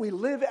way that we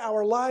live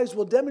our lives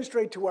will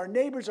demonstrate to our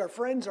neighbors, our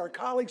friends, our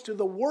colleagues, to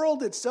the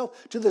world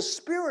itself, to the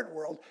spirit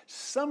world,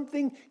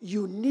 something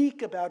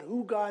unique about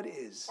who God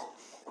is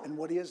and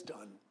what he has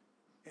done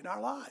in our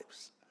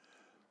lives.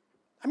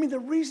 I mean, the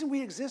reason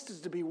we exist is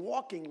to be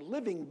walking,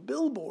 living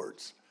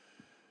billboards,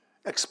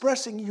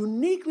 expressing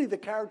uniquely the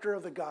character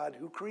of the God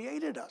who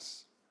created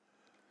us.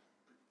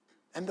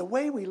 And the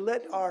way we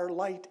let our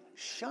light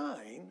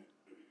shine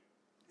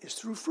is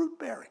through fruit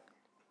bearing.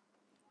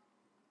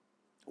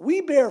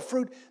 We bear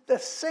fruit the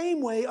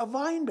same way a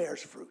vine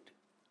bears fruit.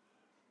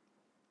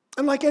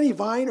 And like any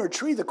vine or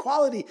tree, the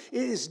quality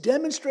is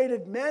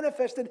demonstrated,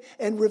 manifested,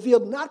 and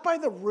revealed not by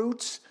the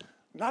roots,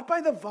 not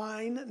by the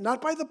vine,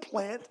 not by the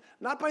plant,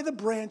 not by the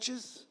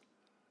branches,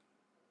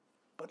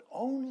 but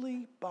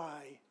only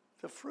by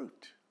the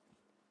fruit.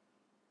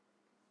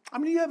 I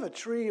mean, you have a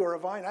tree or a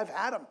vine, I've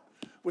had them,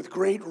 with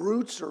great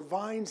roots or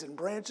vines and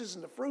branches,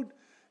 and the fruit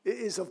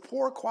is of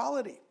poor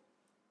quality.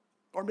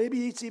 Or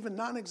maybe it's even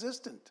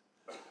non-existent.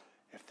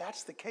 If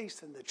that's the case,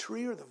 then the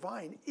tree or the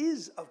vine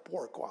is of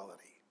poor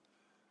quality.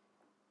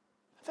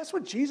 That's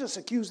what Jesus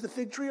accused the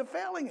fig tree of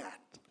failing at.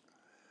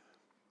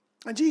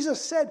 And Jesus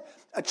said,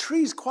 a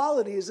tree's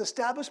quality is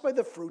established by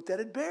the fruit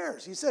that it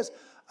bears. He says,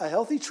 a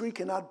healthy tree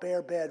cannot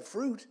bear bad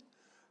fruit,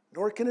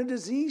 nor can a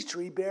diseased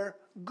tree bear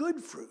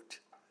good fruit.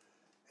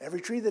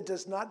 Every tree that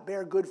does not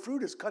bear good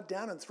fruit is cut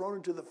down and thrown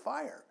into the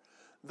fire.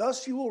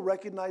 Thus you will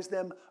recognize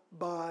them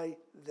by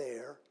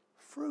their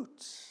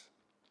fruits.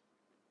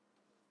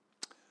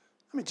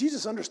 I mean,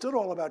 Jesus understood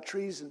all about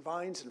trees and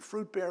vines and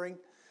fruit bearing,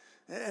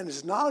 and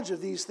his knowledge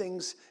of these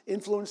things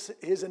influenced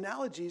his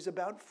analogies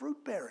about fruit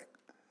bearing.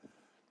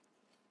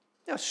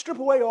 Now, strip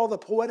away all the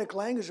poetic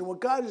language, and what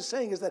God is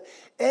saying is that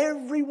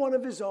every one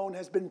of his own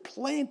has been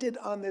planted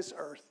on this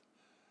earth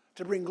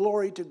to bring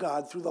glory to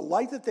God through the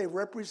light that they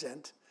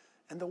represent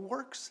and the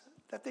works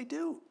that they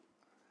do.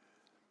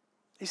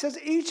 He says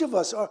each of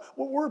us,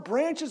 we're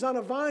branches on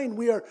a vine,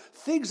 we are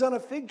figs on a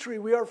fig tree,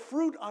 we are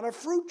fruit on a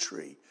fruit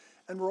tree,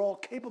 and we're all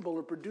capable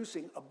of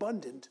producing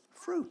abundant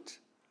fruit.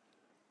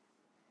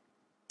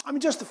 I mean,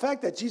 just the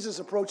fact that Jesus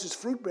approaches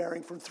fruit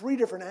bearing from 3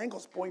 different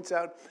angles points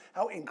out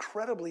how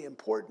incredibly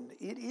important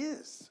it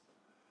is.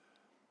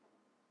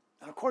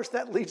 And of course,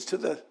 that leads to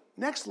the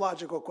next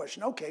logical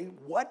question. Okay,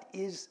 what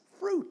is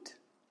fruit?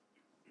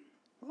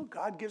 Well,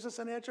 God gives us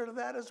an answer to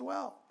that as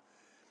well.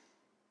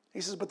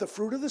 He says, but the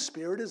fruit of the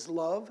Spirit is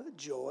love,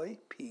 joy,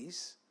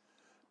 peace,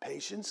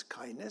 patience,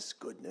 kindness,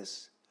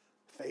 goodness,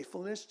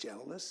 faithfulness,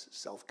 gentleness,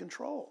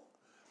 self-control.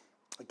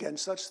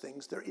 Against such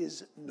things there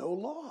is no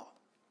law.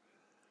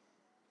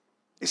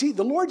 You see,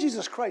 the Lord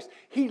Jesus Christ,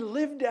 he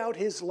lived out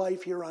his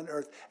life here on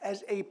earth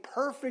as a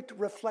perfect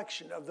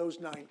reflection of those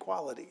 9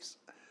 qualities.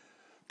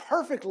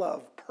 Perfect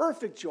love,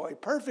 perfect joy,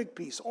 perfect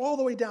peace, all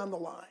the way down the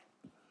line.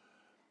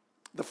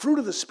 The fruit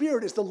of the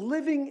Spirit is the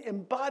living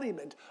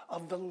embodiment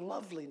of the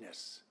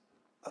loveliness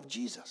of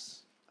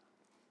Jesus.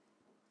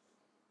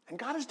 And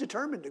God is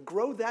determined to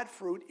grow that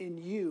fruit in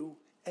you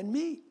and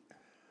me.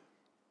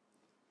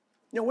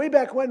 You know, way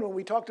back when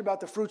we talked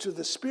about the fruits of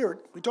the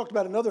Spirit, we talked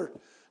about another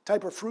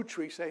type of fruit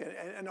tree, say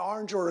an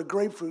orange or a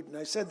grapefruit, and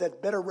I said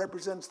that better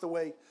represents the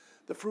way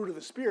the fruit of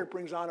the Spirit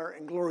brings honor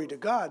and glory to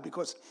God,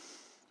 because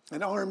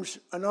an orange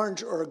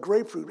or a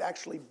grapefruit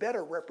actually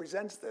better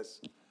represents this.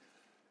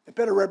 It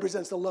better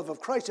represents the love of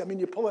Christ. I mean,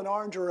 you pull an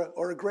orange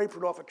or a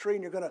grapefruit off a tree,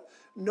 and you're going to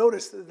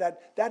notice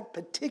that that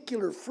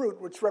particular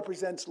fruit, which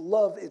represents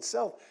love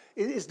itself,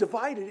 is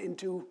divided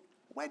into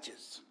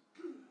wedges.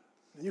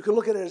 You can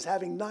look at it as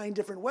having 9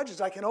 different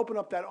wedges. I can open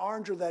up that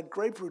orange or that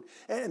grapefruit,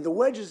 and the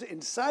wedges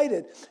inside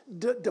it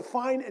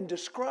define and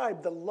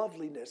describe the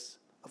loveliness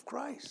of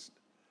Christ.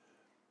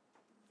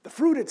 The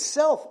fruit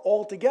itself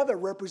altogether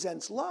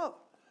represents love.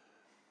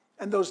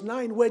 And those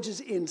 9 wedges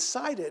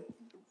inside it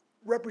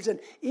represent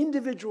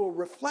individual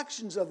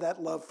reflections of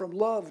that love, from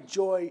love,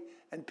 joy,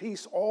 and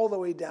peace, all the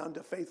way down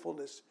to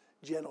faithfulness,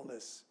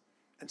 gentleness,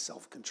 and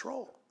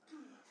self-control.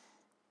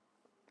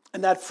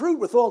 And that fruit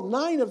with all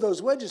 9 of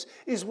those wedges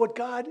is what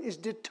God is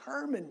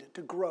determined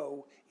to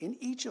grow in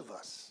each of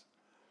us.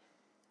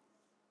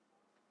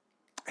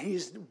 He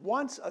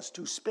wants us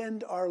to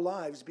spend our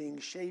lives being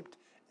shaped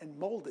and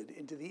molded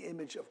into the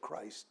image of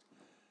Christ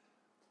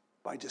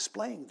by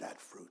displaying that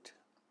fruit.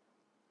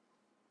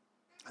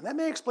 And that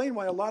may explain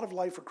why a lot of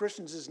life for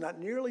Christians is not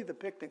nearly the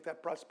picnic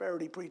that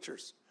prosperity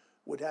preachers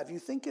would have you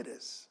think it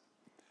is.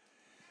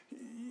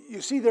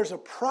 You see, there's a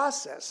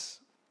process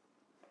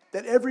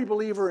that every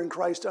believer in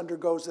Christ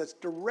undergoes that's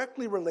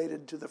directly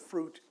related to the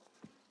fruit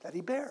that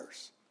he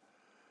bears.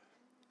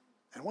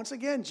 And once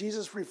again,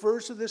 Jesus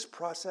refers to this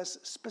process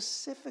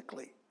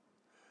specifically.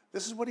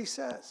 This is what he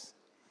says.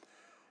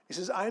 He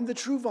says, I am the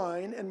true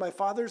vine, and my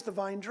Father is the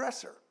vine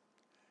dresser.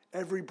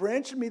 Every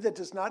branch in me that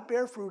does not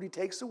bear fruit, he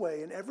takes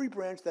away, and every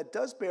branch that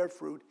does bear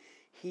fruit,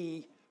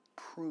 he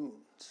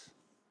prunes,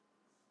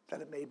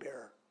 that it may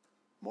bear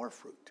more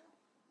fruit.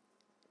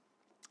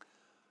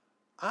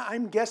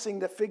 I'm guessing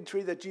the fig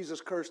tree that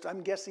Jesus cursed,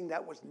 I'm guessing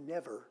that was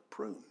never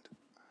pruned.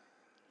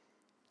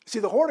 See,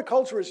 the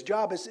horticulturist's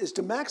job is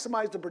to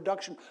maximize the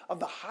production of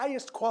the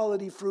highest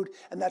quality fruit,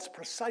 and that's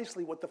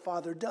precisely what the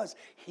Father does.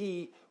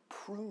 He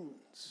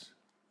prunes.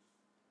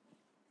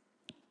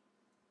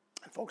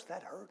 And folks,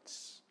 that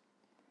hurts.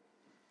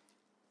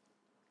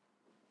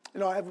 You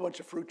know, I have a bunch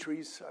of fruit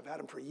trees. I've had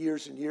them for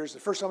years and years. The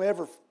first time I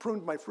ever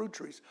pruned my fruit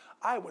trees,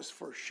 I was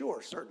for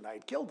sure certain I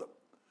had killed them,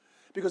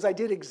 because I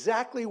did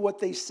exactly what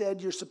they said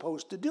you're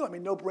supposed to do. I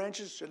mean, no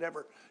branches should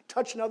ever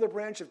touch another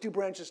branch. If two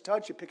branches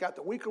touch, you pick out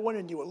the weaker one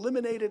and you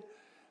eliminate it.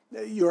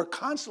 You're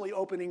constantly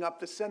opening up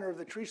the center of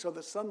the tree so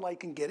the sunlight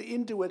can get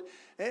into it.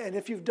 And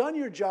if you've done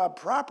your job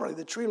properly,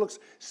 the tree looks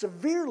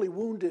severely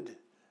wounded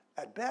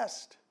at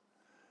best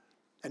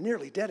and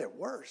nearly dead at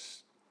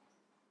worst.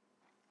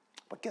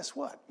 But guess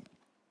what?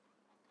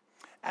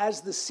 As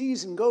the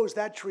season goes,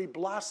 that tree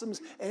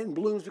blossoms and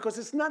blooms because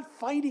it's not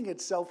fighting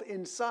itself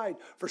inside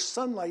for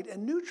sunlight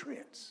and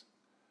nutrients.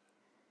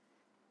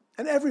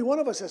 And every one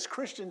of us as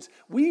Christians,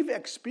 we've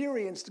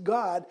experienced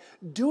God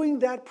doing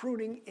that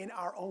pruning in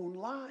our own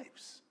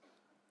lives.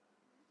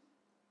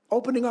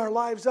 Opening our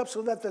lives up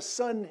so that the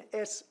Son,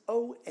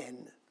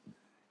 S-O-N,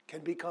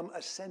 can become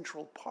a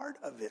central part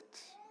of it.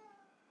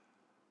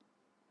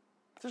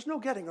 But there's no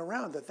getting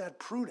around that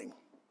pruning,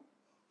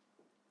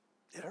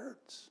 it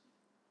hurts.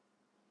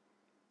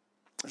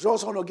 There's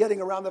also no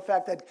getting around the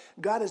fact that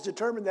God has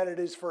determined that it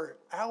is for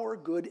our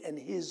good and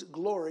his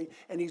glory,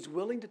 and he's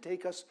willing to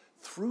take us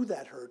through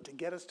that hurt to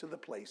get us to the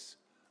place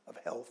of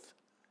health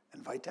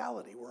and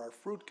vitality, where our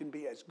fruit can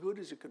be as good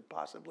as it could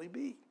possibly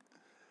be.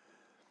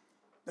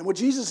 And what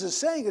Jesus is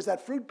saying is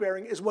that fruit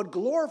bearing is what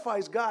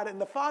glorifies God,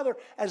 and the Father,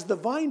 as the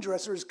vine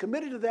dresser, is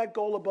committed to that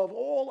goal above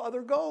all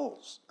other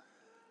goals.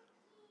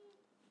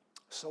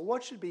 So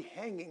what should be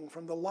hanging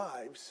from the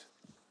lives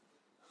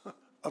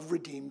of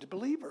redeemed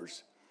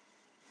believers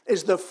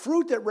is the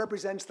fruit that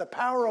represents the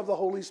power of the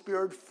Holy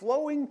Spirit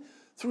flowing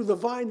through the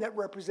vine that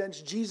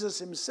represents Jesus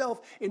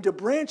himself into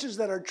branches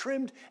that are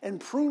trimmed and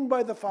pruned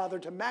by the Father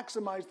to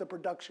maximize the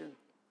production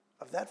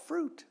of that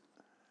fruit.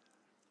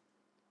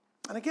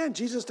 And again,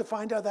 Jesus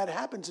defined how that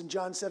happens in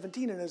John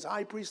 17 in his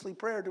high priestly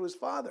prayer to his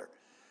Father.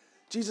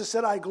 Jesus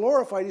said,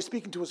 he's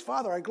speaking to his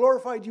Father, I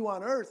glorified you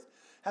on earth,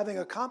 having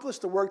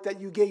accomplished the work that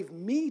you gave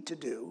me to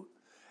do.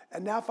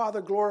 And now,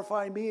 Father,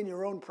 glorify me in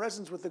your own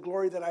presence with the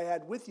glory that I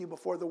had with you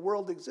before the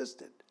world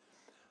existed.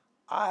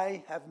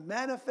 I have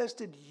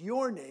manifested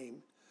your name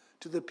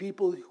to the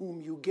people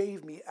whom you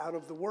gave me out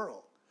of the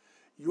world.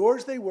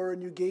 Yours they were,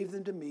 and you gave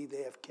them to me.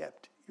 They have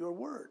kept your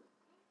word.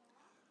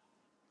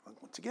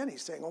 Once again,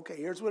 he's saying, okay,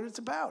 here's what it's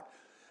about.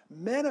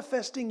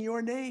 Manifesting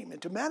your name. And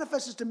to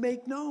manifest is to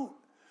make known.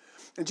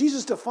 And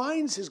Jesus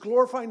defines his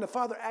glorifying the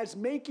Father as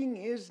making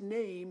his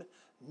name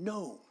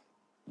known.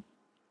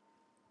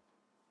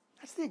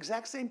 That's the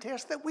exact same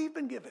task that we've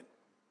been given.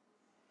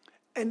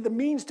 And the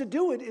means to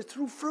do it is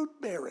through fruit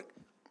bearing.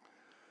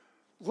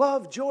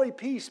 Love, joy,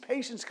 peace,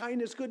 patience,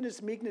 kindness,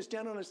 goodness, meekness,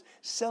 gentleness,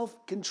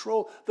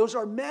 self-control. Those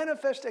are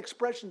manifest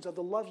expressions of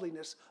the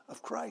loveliness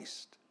of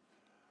Christ.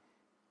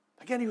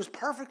 Again, he was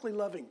perfectly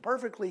loving,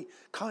 perfectly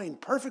kind,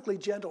 perfectly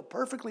gentle,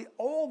 perfectly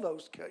all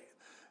those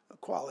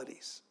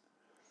qualities.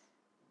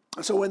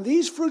 And so when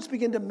these fruits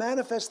begin to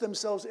manifest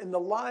themselves in the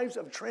lives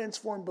of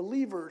transformed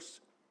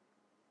believers,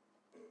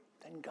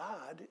 then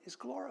God is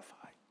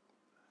glorified.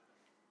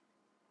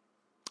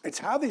 It's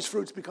how these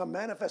fruits become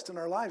manifest in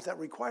our lives that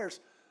requires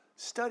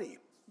study,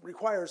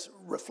 requires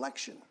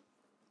reflection.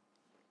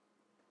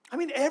 I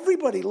mean,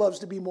 everybody loves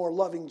to be more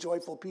loving,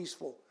 joyful,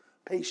 peaceful,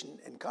 patient,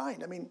 and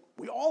kind. I mean,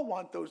 we all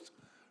want those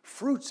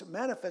fruits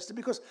manifested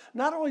because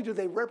not only do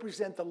they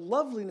represent the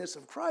loveliness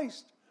of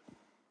Christ,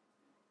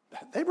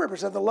 they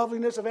represent the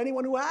loveliness of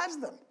anyone who has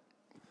them.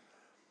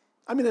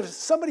 I mean, if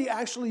somebody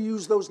actually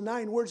used those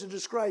 9 words to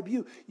describe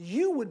you,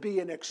 you would be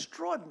an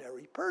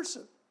extraordinary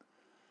person,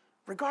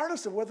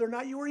 regardless of whether or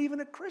not you were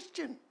even a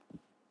Christian.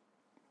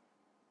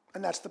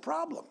 And that's the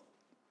problem.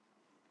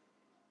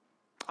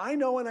 I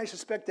know, and I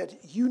suspect that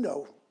you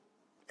know,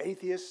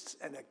 atheists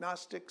and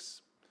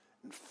agnostics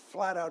and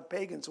flat-out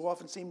pagans who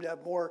often seem to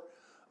have more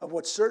of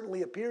what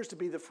certainly appears to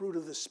be the fruit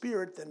of the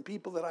Spirit than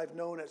people that I've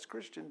known as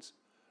Christians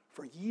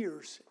for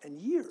years and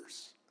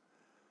years.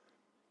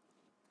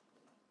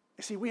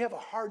 You see, we have a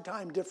hard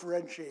time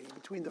differentiating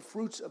between the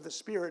fruits of the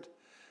Spirit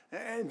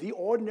and the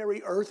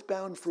ordinary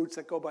earthbound fruits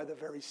that go by the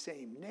very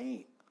same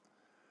name.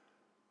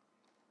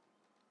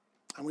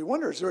 And we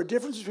wonder, is there a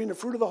difference between the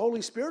fruit of the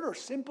Holy Spirit or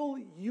simple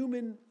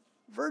human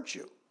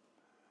virtue?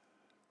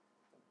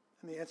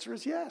 And the answer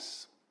is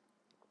yes.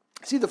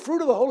 See, the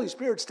fruit of the Holy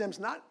Spirit stems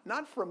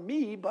not from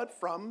me, but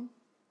from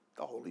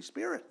the Holy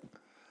Spirit.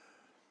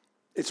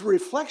 It's a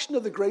reflection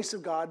of the grace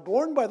of God,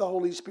 born by the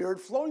Holy Spirit,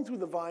 flowing through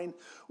the vine,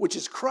 which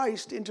is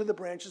Christ, into the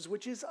branches,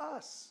 which is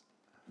us.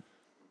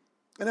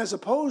 And as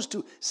opposed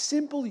to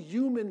simple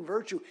human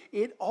virtue,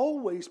 it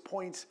always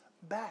points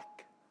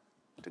back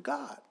to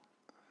God.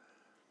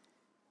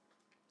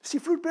 See,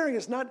 fruit bearing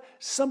is not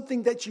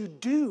something that you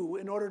do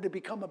in order to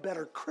become a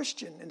better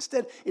Christian.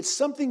 Instead, it's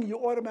something you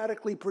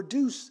automatically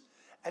produce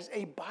as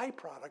a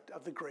byproduct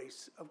of the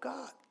grace of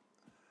God.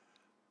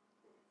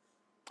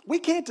 We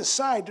can't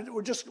decide that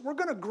we're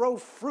going to grow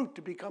fruit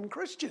to become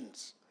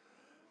Christians,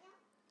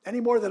 any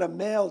more than a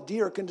male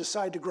deer can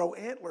decide to grow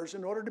antlers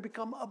in order to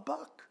become a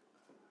buck.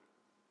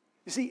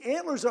 You see,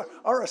 antlers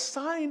are a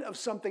sign of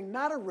something,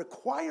 not a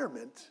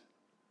requirement.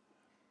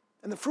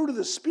 And the fruit of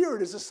the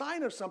Spirit is a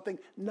sign of something,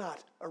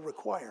 not a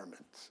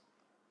requirement.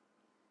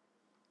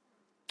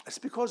 It's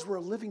because we're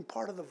a living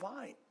part of the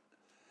vine.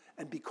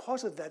 And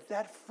because of that,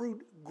 that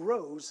fruit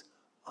grows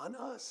on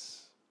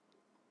us.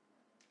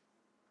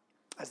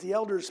 As the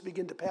elders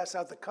begin to pass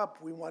out the cup,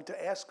 we want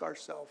to ask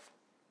ourselves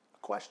a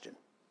question.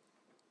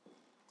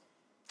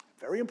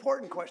 Very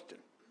important question.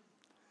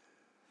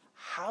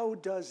 How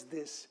does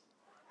this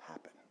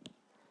happen?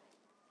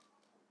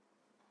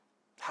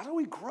 How do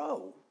we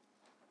grow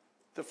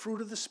the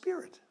fruit of the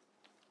Spirit?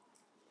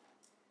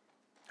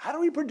 How do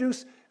we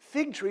produce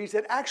fig trees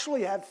that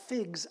actually have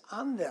figs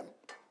on them?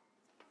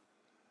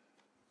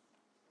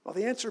 Well,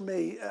 the answer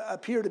may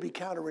appear to be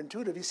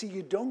counterintuitive. You see,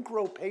 you don't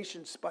grow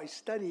patience by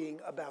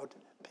studying about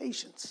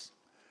patience.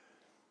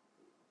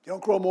 You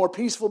don't grow more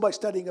peaceful by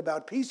studying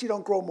about peace. You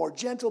don't grow more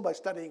gentle by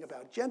studying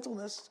about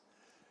gentleness.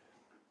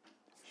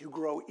 You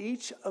grow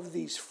each of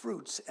these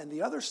fruits and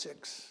the other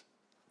 6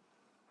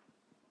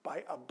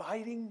 by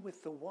abiding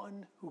with the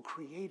one who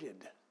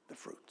created the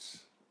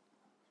fruits.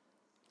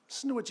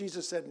 Listen to what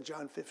Jesus said in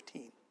John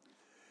 15.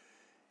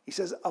 He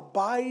says,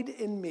 "Abide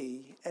in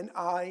me, and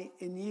I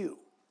in you.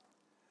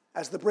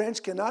 As the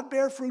branch cannot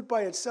bear fruit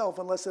by itself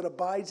unless it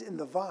abides in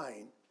the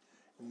vine,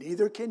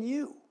 neither can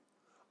you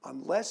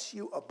unless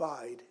you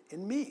abide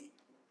in me.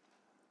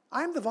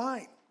 I am the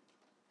vine.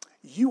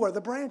 You are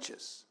the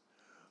branches.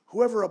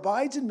 Whoever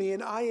abides in me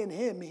and I in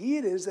him, he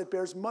it is that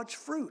bears much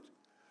fruit.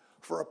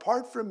 For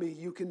apart from me,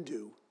 you can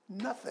do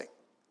nothing.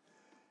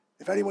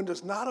 If anyone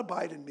does not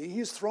abide in me, he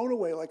is thrown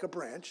away like a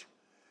branch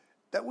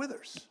that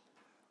withers.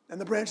 And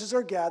the branches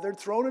are gathered,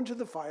 thrown into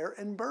the fire,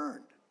 and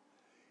burned.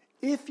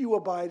 If you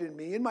abide in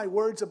me, and my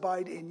words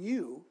abide in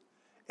you,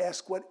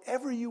 ask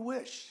whatever you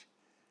wish,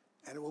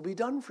 and it will be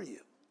done for you.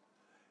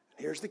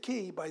 Here's the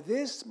key. By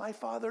this my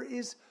Father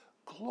is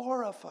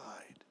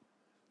glorified,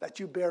 that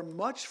you bear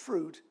much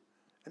fruit,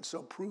 and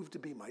so prove to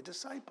be my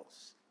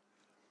disciples."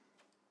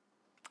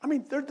 I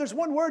mean, there's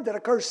one word that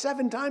occurs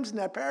 7 times in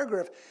that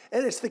paragraph,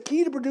 and it's the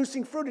key to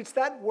producing fruit. It's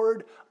that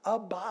word,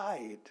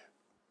 abide.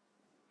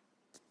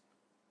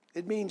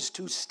 It means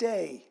to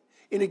stay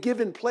in a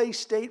given place,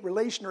 state,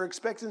 relation, or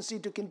expectancy,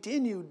 to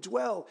continue,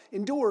 dwell,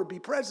 endure, be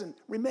present,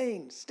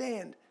 remain,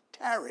 stand,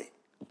 tarry.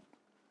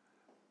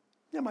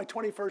 Yeah, my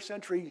 21st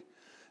century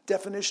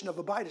definition of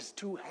abide is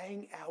to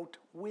hang out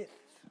with.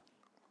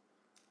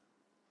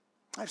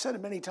 I've said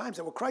it many times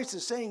that what Christ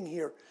is saying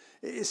here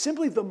is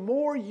simply the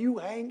more you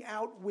hang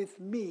out with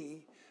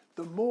me,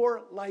 the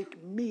more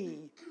like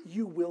me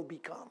you will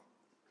become.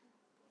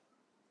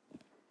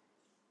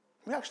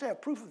 We actually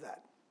have proof of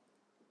that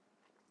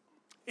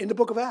in the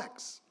book of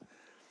Acts.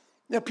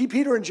 Now,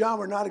 Peter and John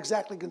were not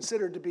exactly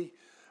considered to be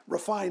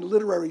refined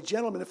literary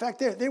gentlemen. In fact,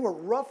 they were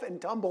rough and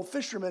tumble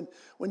fishermen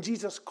when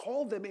Jesus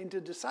called them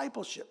into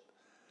discipleship.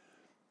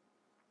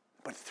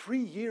 But 3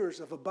 years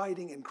of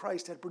abiding in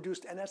Christ had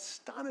produced an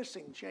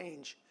astonishing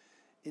change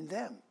in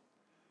them.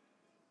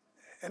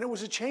 And it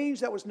was a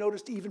change that was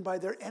noticed even by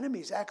their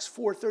enemies. Acts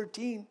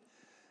 4:13,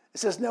 it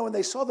says, "Now when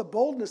they saw the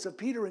boldness of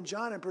Peter and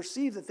John and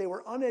perceived that they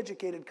were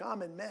uneducated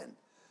common men,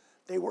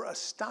 they were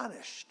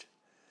astonished,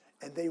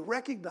 and they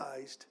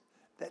recognized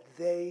that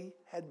they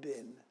had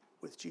been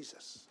with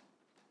Jesus."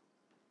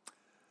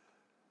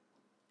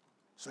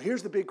 So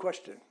here's the big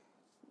question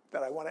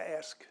that I want to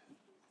ask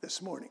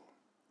this morning.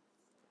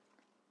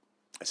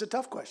 It's a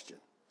tough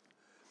question.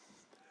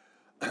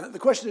 The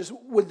question is,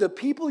 would the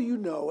people you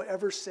know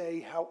ever say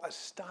how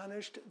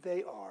astonished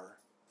they are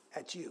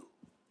at you?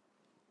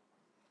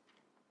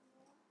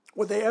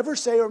 Would they ever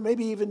say, or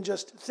maybe even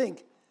just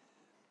think,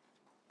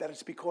 that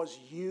it's because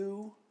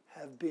you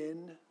have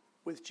been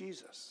with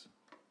Jesus?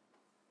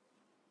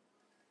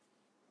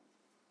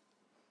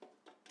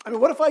 I mean,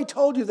 what if I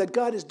told you that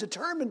God is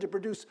determined to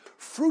produce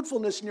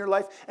fruitfulness in your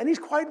life, and he's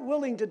quite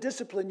willing to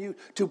discipline you,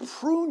 to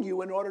prune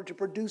you in order to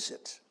produce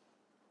it?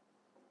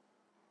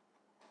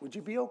 Would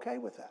you be okay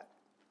with that?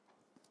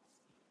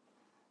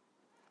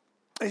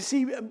 And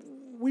see,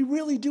 we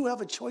really do have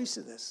a choice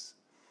in this.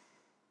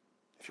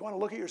 If you want to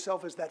look at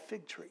yourself as that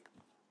fig tree,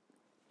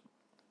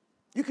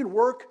 you can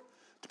work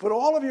to put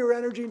all of your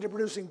energy into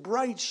producing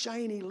bright,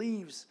 shiny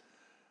leaves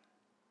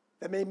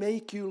that may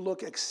make you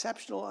look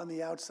exceptional on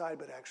the outside,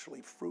 but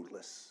actually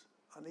fruitless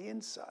on the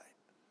inside.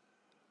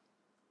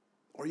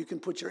 Or you can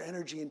put your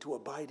energy into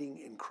abiding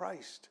in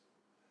Christ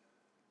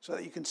so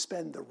that you can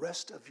spend the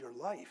rest of your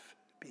life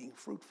being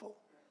fruitful.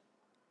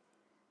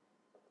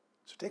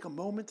 So take a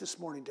moment this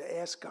morning to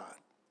ask God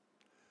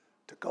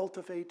to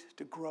cultivate,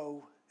 to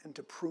grow, and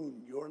to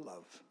prune your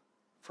love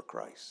for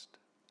Christ.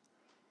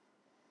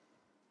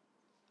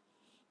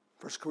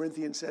 1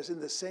 Corinthians says, in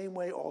the same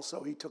way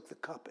also he took the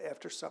cup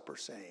after supper,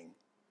 saying,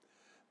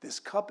 this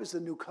cup is the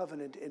new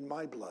covenant in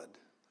my blood.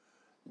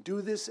 Do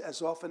this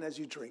as often as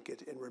you drink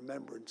it in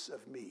remembrance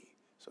of me.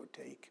 So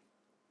take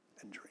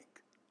and drink.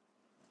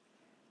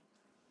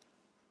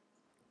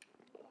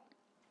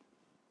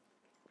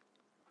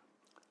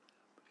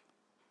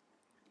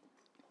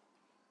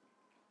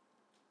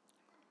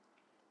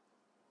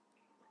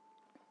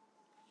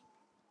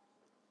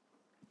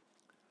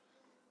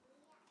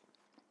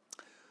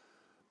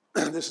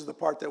 This is the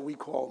part that we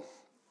call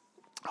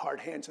hard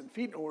hands and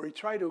feet, where we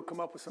try to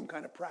come up with some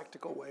kind of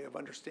practical way of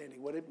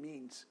understanding what it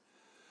means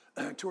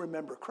to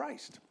remember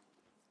Christ.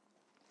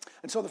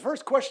 And so the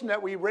first question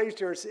that we raised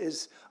here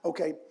is,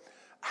 okay,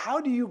 how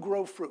do you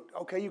grow fruit?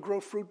 Okay, you grow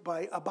fruit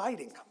by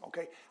abiding.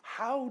 Okay,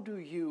 how do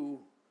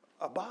you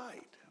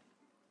abide?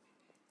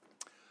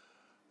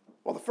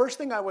 Well, the first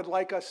thing I would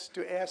like us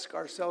to ask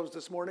ourselves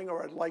this morning,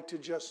 or I'd like to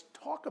just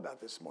talk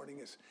about this morning,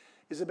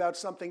 is about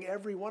something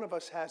every one of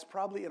us has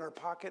probably in our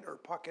pocket or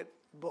pocket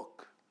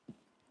book.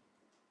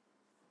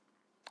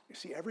 You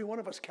see, every one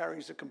of us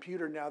carries a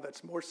computer now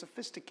that's more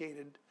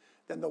sophisticated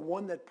than the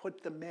one that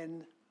put the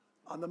men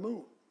on the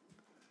moon.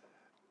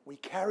 We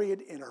carry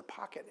it in our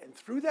pocket, and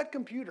through that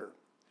computer,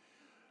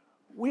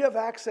 we have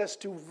access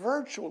to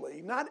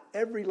virtually, not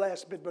every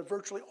last bit, but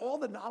virtually all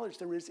the knowledge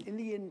there is in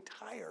the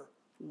entire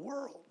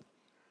world.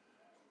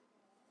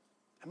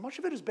 And much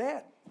of it is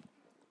bad.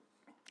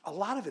 A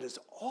lot of it is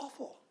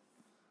awful.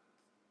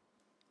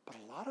 But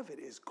a lot of it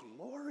is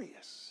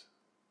glorious.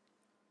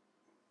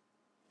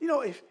 You know,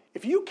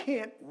 if you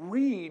can't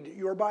read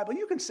your Bible,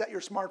 you can set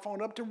your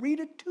smartphone up to read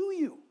it to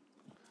you.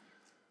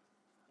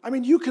 I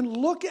mean, you can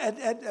look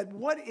at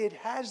what it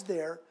has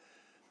there,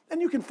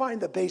 and you can find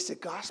the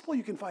basic gospel,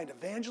 you can find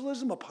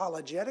evangelism,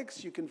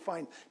 apologetics, you can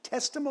find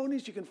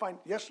testimonies,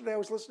 yesterday I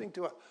was listening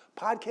to a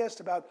podcast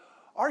about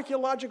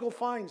archaeological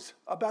finds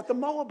about the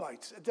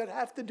Moabites that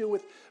have to do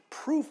with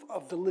proof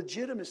of the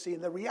legitimacy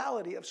and the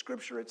reality of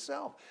Scripture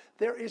itself.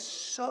 There is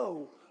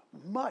so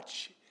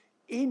much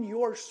in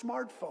your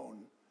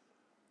smartphone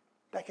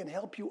that can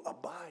help you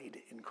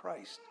abide in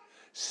Christ.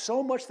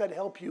 So much that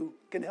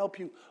can help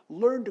you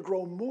learn to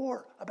grow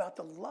more about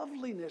the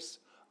loveliness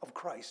of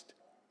Christ.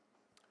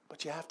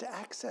 But you have to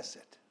access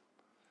it.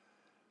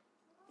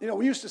 You know,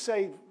 we used to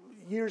say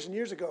years and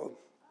years ago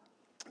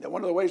that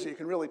one of the ways that you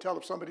can really tell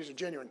if somebody's a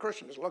genuine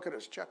Christian is look at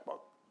his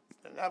checkbook,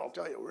 and that'll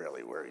tell you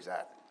really where he's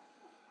at.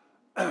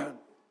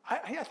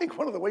 I think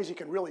one of the ways you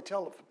can really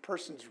tell if a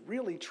person's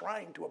really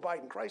trying to abide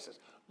in Christ is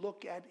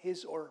look at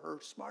his or her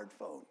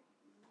smartphone.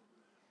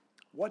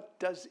 What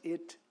does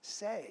it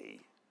say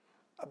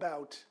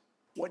about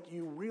what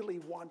you really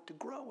want to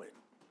grow in?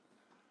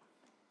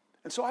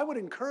 And so I would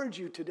encourage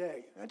you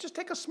today, and just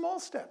take a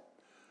small step.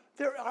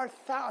 There are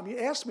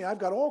ask me, I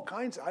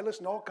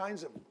listen to all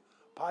kinds of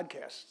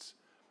podcasts.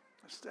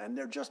 And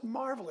they're just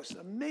marvelous,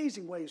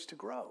 amazing ways to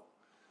grow.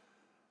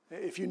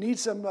 If you need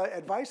some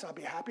advice, I'll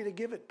be happy to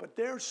give it. But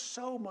there's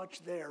so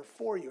much there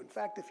for you. In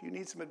fact, if you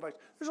need some advice,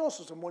 there's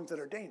also some ones that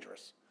are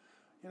dangerous.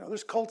 You know,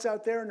 there's cults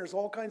out there, and there's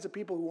all kinds of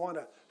people who want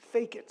to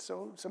fake it.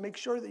 So make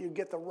sure that you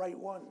get the right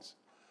ones.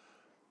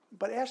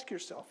 But ask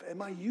yourself,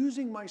 am I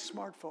using my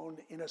smartphone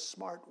in a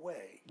smart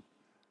way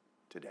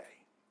today?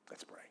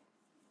 Let's pray.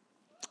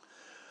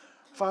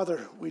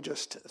 Father, we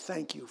just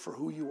thank you for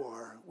who you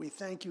are. We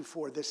thank you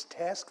for this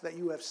task that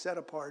you have set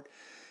apart.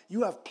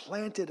 You have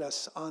planted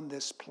us on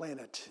this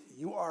planet.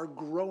 You are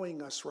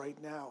growing us right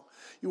now.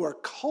 You are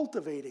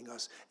cultivating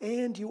us,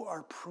 and you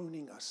are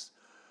pruning us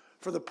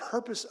for the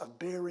purpose of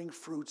bearing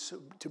fruits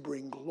to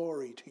bring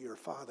glory to your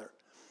Father.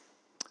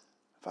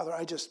 Father,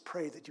 I just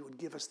pray that you would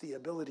give us the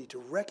ability to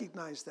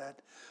recognize that,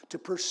 to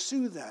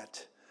pursue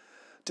that,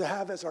 to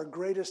have as our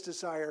greatest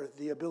desire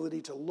the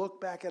ability to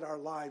look back at our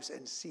lives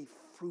and see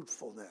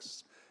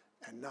fruitfulness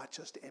and not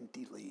just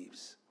empty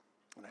leaves.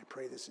 And I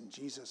pray this in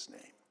Jesus'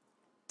 name.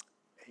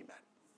 Amen.